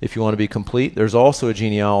Joseph. If you want to be complete, there's also a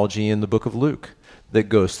genealogy in the book of Luke that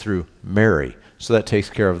goes through Mary. So that takes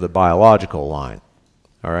care of the biological line.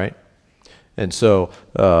 All right? And so,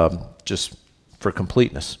 just for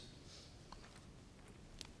completeness.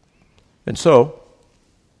 And so,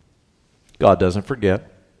 God doesn't forget.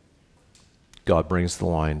 God brings the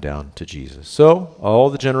line down to Jesus. So,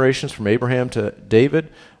 all the generations from Abraham to David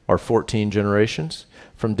are 14 generations.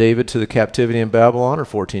 From David to the captivity in Babylon are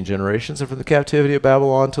 14 generations. And from the captivity of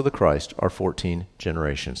Babylon to the Christ are 14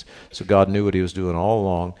 generations. So God knew what he was doing all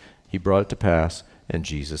along. He brought it to pass, and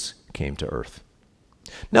Jesus came to earth.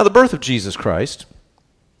 Now, the birth of Jesus Christ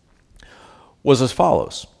was as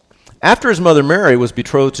follows. After his mother Mary was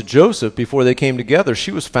betrothed to Joseph, before they came together,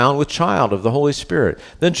 she was found with child of the Holy Spirit.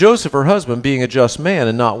 Then Joseph, her husband, being a just man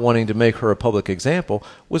and not wanting to make her a public example,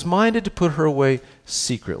 was minded to put her away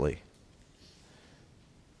secretly.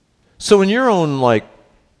 So in your own,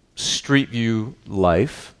 street view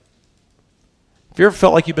life, have you ever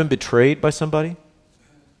felt like you've been betrayed by somebody?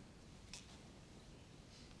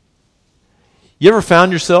 You ever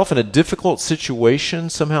found yourself in a difficult situation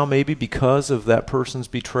somehow, maybe because of that person's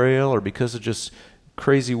betrayal or because of just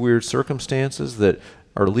crazy, weird circumstances that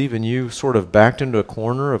are leaving you sort of backed into a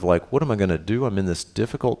corner of what am I going to do? I'm in this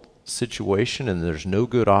difficult situation and there's no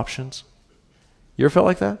good options. You ever felt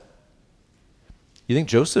like that? You think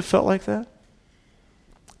Joseph felt like that?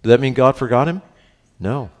 Did that mean God forgot him?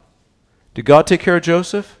 No. Did God take care of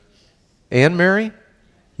Joseph and Mary?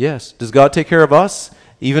 Yes. Does God take care of us?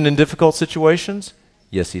 Even in difficult situations?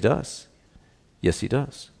 Yes, he does. Yes, he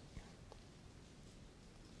does.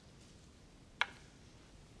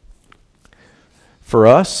 For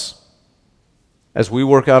us, as we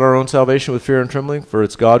work out our own salvation with fear and trembling, for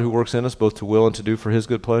it's God who works in us both to will and to do for his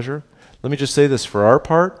good pleasure, let me just say this for our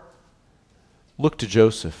part. Look to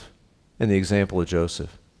Joseph and the example of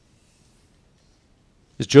Joseph.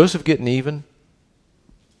 Is Joseph getting even?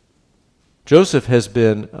 Joseph has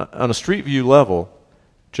been, on a street view level,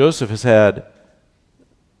 Joseph has had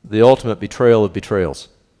the ultimate betrayal of betrayals.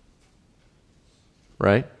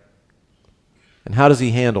 Right? And how does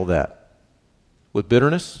he handle that? With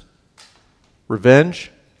bitterness?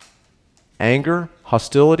 Revenge? Anger?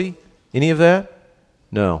 Hostility? Any of that?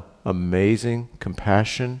 No. Amazing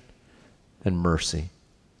compassion and mercy.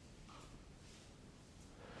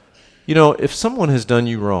 You know, if someone has done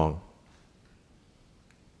you wrong,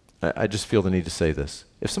 I just feel the need to say this.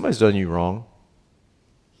 If somebody's done you wrong,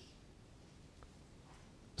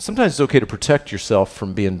 sometimes it's okay to protect yourself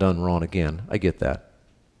from being done wrong again. I get that.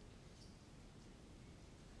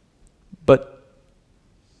 But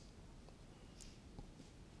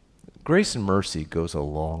grace and mercy goes a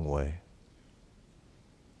long way.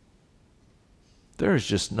 There is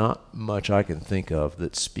just not much I can think of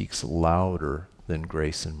that speaks louder than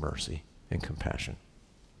grace and mercy and compassion.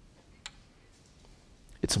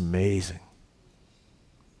 It's amazing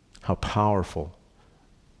how powerful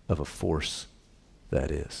of a force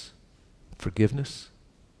that is. Forgiveness,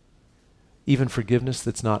 even forgiveness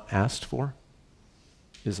that's not asked for,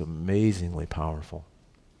 is amazingly powerful.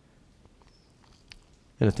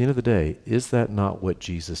 And at the end of the day, is that not what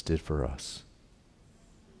Jesus did for us?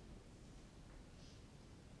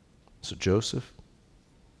 So Joseph,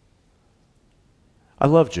 I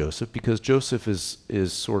love Joseph because Joseph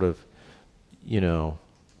is sort of,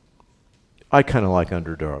 I kind of like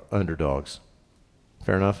underdogs.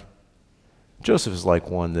 Fair enough? Joseph is like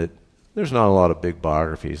one that there's not a lot of big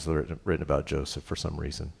biographies written about Joseph for some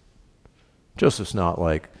reason. Joseph's not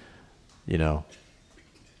like, if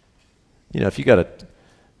you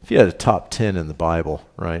had a top 10 in the Bible,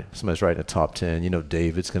 right? Somebody's writing a top 10,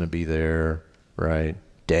 David's going to be there, right?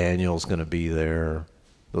 Daniel's going to be there.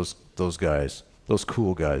 Those guys, those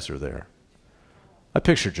cool guys are there. I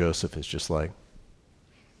picture Joseph as just like,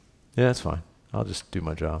 yeah, that's fine. I'll just do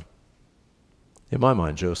my job. In my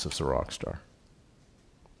mind, Joseph's a rock star.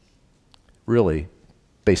 Really,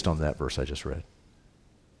 based on that verse I just read.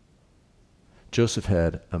 Joseph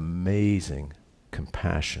had amazing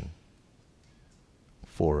compassion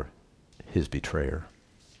for his betrayer.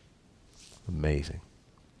 Amazing.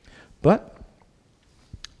 But,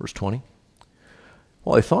 verse 20,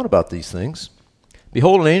 while he thought about these things,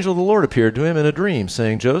 behold, an angel of the Lord appeared to him in a dream,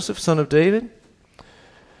 saying, Joseph, son of David,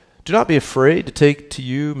 do not be afraid to take to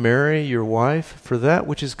you Mary, your wife, for that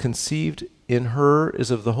which is conceived in her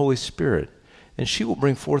is of the Holy Spirit. And she will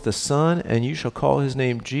bring forth a son, and you shall call his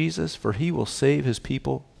name Jesus, for he will save his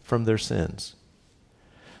people from their sins.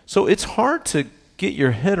 So it's hard to get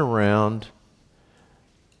your head around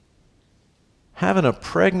having a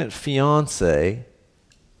pregnant fiance,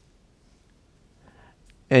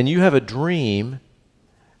 and you have a dream,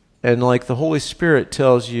 and the Holy Spirit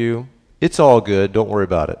tells you, it's all good, don't worry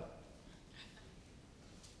about it.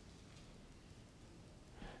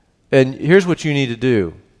 And here's what you need to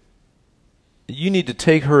do. You need to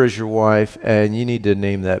take her as your wife, and you need to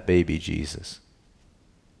name that baby Jesus.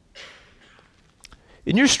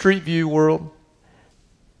 In your street view world,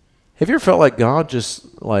 have you ever felt like God just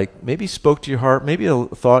maybe spoke to your heart, maybe a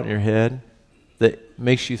thought in your head that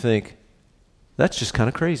makes you think, that's just kind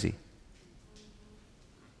of crazy?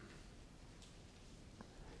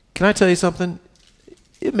 Can I tell you something?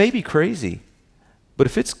 It may be crazy, but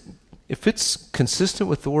if it's consistent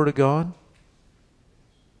with the Word of God,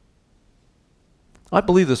 I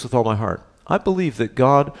believe this with all my heart. I believe that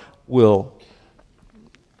God will,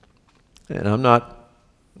 and I'm not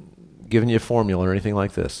giving you a formula or anything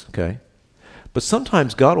like this, okay? But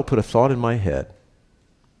sometimes God will put a thought in my head,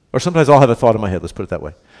 or sometimes I'll have a thought in my head, let's put it that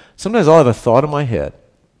way. Sometimes I'll have a thought in my head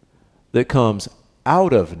that comes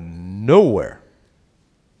out of nowhere.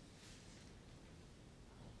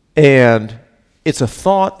 And it's a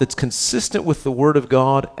thought that's consistent with the Word of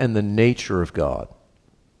God and the nature of God.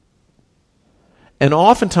 And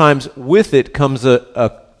oftentimes with it comes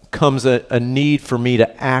a need for me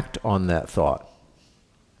to act on that thought.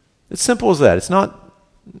 It's simple as that.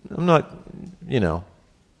 I'm not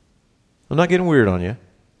getting weird on you.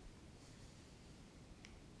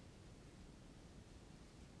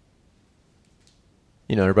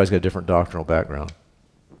 Everybody's got a different doctrinal background.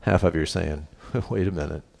 Half of you are saying, wait a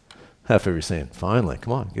minute. Half of you are saying, finally,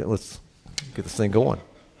 come on, let's get this thing going.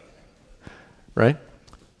 Right?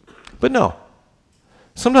 But no.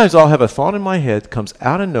 Sometimes I'll have a thought in my head, comes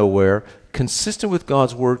out of nowhere, consistent with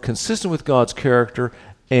God's Word, consistent with God's character,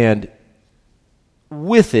 and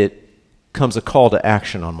with it comes a call to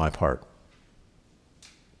action on my part.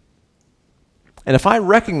 And if I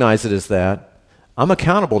recognize it as that, I'm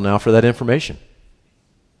accountable now for that information.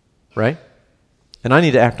 Right? And I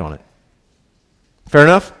need to act on it. Fair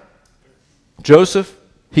enough? Joseph,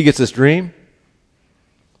 he gets this dream,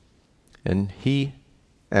 and he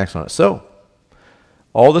acts on it. So,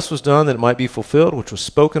 all this was done that it might be fulfilled, which was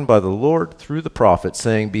spoken by the Lord through the prophet,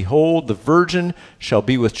 saying, Behold, the virgin shall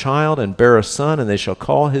be with child and bear a son, and they shall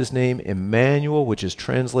call his name Emmanuel, which is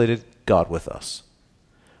translated God with us.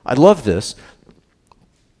 I love this.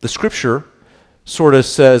 The scripture sort of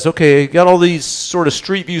says, okay, got all these sort of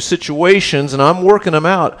street view situations, and I'm working them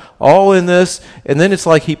out all in this, and then it's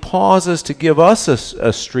like he pauses to give us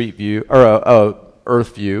a street view, or a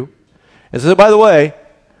earth view, and says, by the way,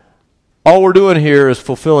 all we're doing here is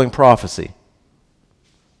fulfilling prophecy.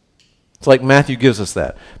 It's like Matthew gives us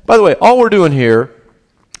that. By the way, all we're doing here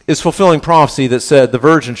is fulfilling prophecy that said, the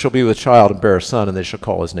virgin shall be with child and bear a son, and they shall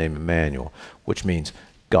call his name Emmanuel, which means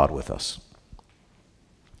God with us.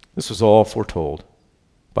 This was all foretold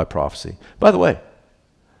by prophecy. By the way,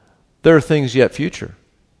 there are things yet future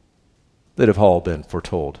that have all been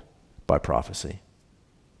foretold by prophecy.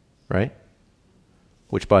 Right?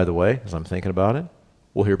 Which, by the way, as I'm thinking about it,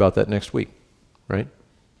 we'll hear about that next week. Right?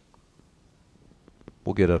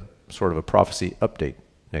 We'll get a sort of a prophecy update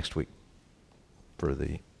next week for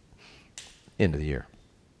the end of the year.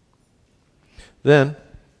 Then,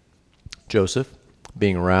 Joseph,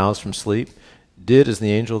 being aroused from sleep, did as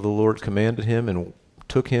the angel of the Lord commanded him, and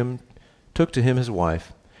took to him his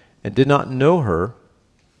wife, and did not know her,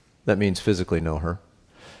 that means physically know her,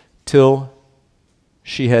 till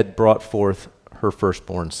she had brought forth her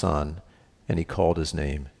firstborn son, and he called his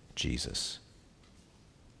name Jesus.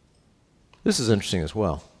 This is interesting as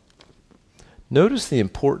well. Notice the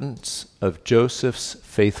importance of Joseph's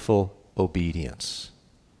faithful obedience.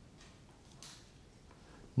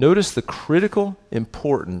 Notice the critical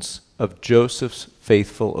importance of Joseph's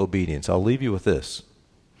faithful obedience. I'll leave you with this.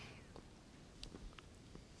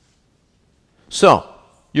 So,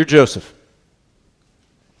 you're Joseph.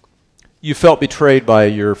 You felt betrayed by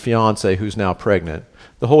your fiancée who's now pregnant.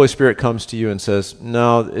 The Holy Spirit comes to you and says,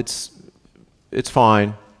 no, it's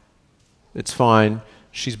fine. It's fine.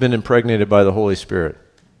 She's been impregnated by the Holy Spirit.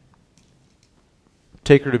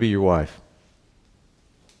 Take her to be your wife.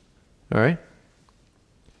 All right?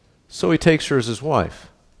 So he takes her as his wife.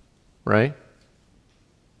 Right?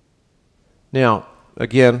 Now,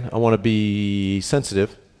 again, I want to be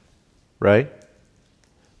sensitive, right?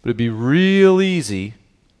 But it'd be real easy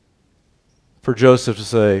for Joseph to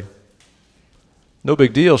say, no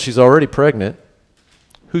big deal, she's already pregnant.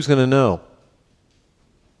 Who's going to know?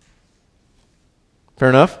 Fair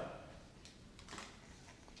enough?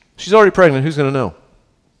 She's already pregnant, who's going to know?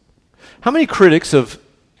 How many critics of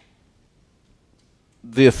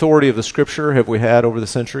the authority of the Scripture have we had over the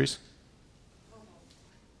centuries?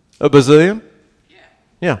 A bazillion?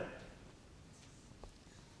 Yeah.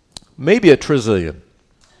 Maybe a trizillion.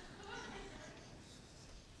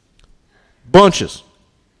 Bunches.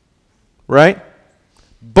 Right?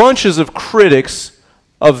 Bunches of critics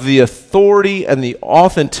of the authority and the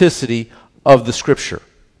authenticity of the Scripture.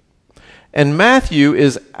 And Matthew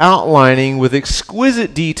is outlining with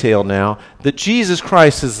exquisite detail now that Jesus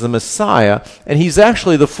Christ is the Messiah, and he's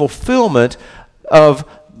actually the fulfillment of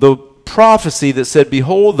the prophecy that said,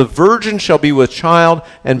 Behold, the virgin shall be with child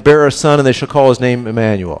and bear a son, and they shall call his name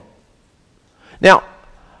Emmanuel. Now,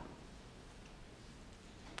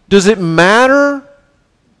 does it matter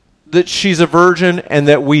that she's a virgin and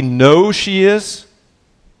that we know she is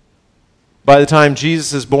by the time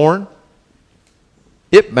Jesus is born?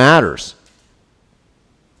 It matters.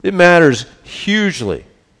 It matters hugely,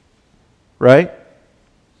 right?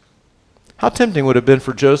 How tempting would it have been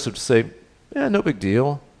for Joseph to say, yeah, no big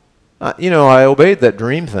deal. I obeyed that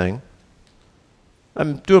dream thing.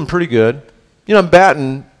 I'm doing pretty good. I'm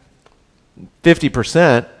batting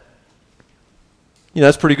 50%.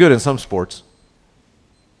 That's pretty good in some sports.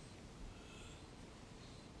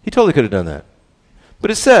 He totally could have done that. But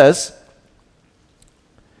it says,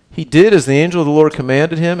 he did as the angel of the Lord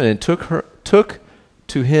commanded him, and took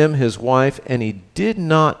to him his wife, and he did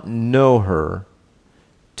not know her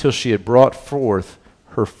till she had brought forth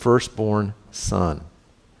her firstborn son.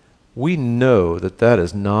 We know that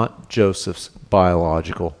is not Joseph's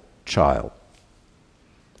biological child.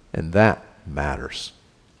 And that matters.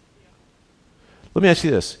 Let me ask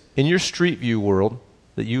you this. In your street view world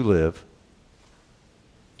that you live,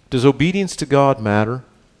 does obedience to God matter?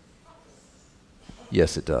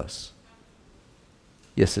 Yes, it does.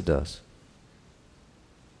 Yes, it does.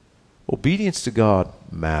 Obedience to God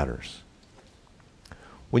matters.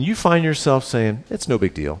 When you find yourself saying, it's no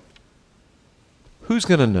big deal, who's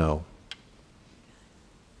going to know?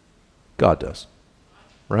 God does,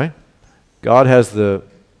 right? God has the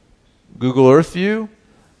Google Earth view.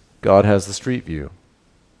 God has the street view.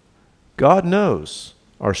 God knows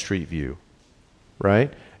our street view,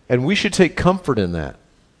 right? And we should take comfort in that.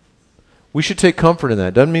 We should take comfort in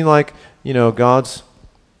that. Doesn't mean like, God's,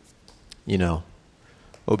 oh,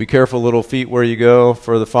 be careful, little feet, where you go,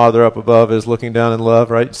 for the Father up above is looking down in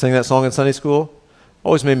love, right? Sing that song in Sunday school.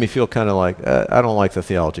 Always made me feel kind of like, I don't like the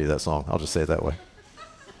theology of that song. I'll just say it that way.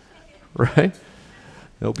 Right?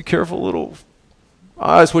 Be careful, little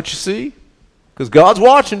eyes, what you see, because God's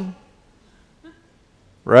watching.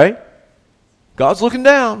 Right? God's looking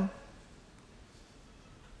down.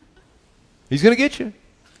 He's going to get you.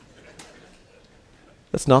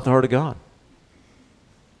 That's not the heart of God.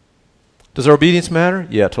 Does our obedience matter?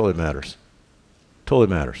 Yeah, it totally matters. Totally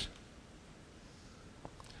matters.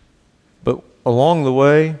 But along the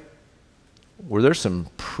way, were there some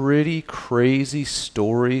pretty crazy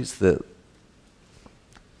stories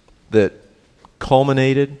that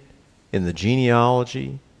culminated in the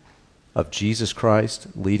genealogy of Jesus Christ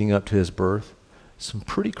leading up to his birth? Some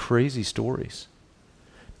pretty crazy stories.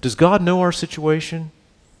 Does God know our situation?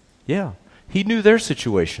 Yeah. He knew their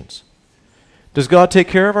situations. Does God take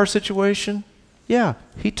care of our situation? Yeah.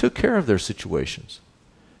 He took care of their situations.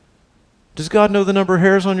 Does God know the number of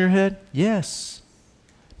hairs on your head? Yes.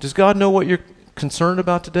 Does God know what you're concerned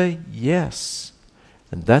about today? Yes.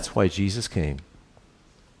 And that's why Jesus came.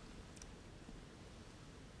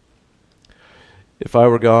 If I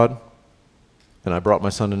were God and I brought my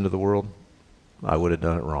son into the world, I would have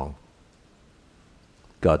done it wrong.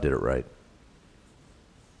 God did it right.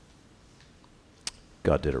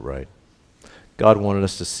 God did it right. God wanted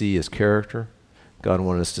us to see his character. God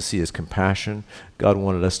wanted us to see his compassion. God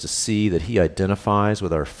wanted us to see that he identifies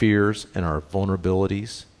with our fears and our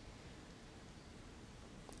vulnerabilities.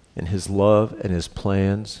 And his love and his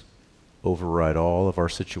plans override all of our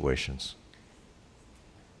situations.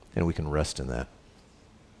 And we can rest in that.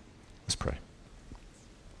 Let's pray.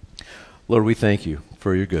 Lord, we thank you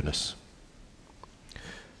for your goodness.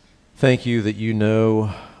 Thank you that you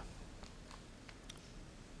know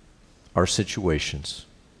our situations.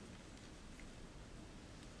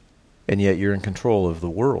 And yet you're in control of the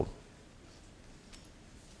world.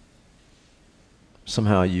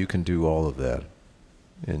 Somehow you can do all of that.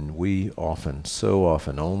 And we often, so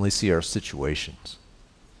often, only see our situations.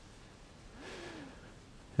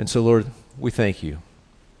 And so, Lord, we thank you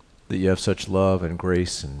that you have such love and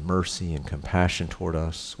grace and mercy and compassion toward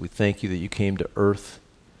us. We thank you that you came to earth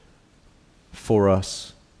for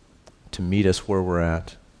us, to meet us where we're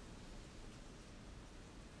at.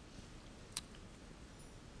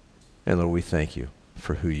 And Lord, we thank you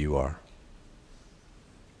for who you are.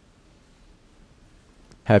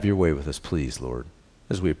 Have your way with us, please, Lord.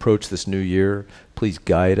 As we approach this new year, please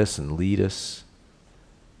guide us and lead us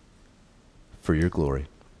for your glory.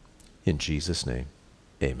 In Jesus' name,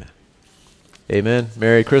 amen. Amen.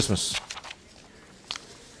 Merry Christmas.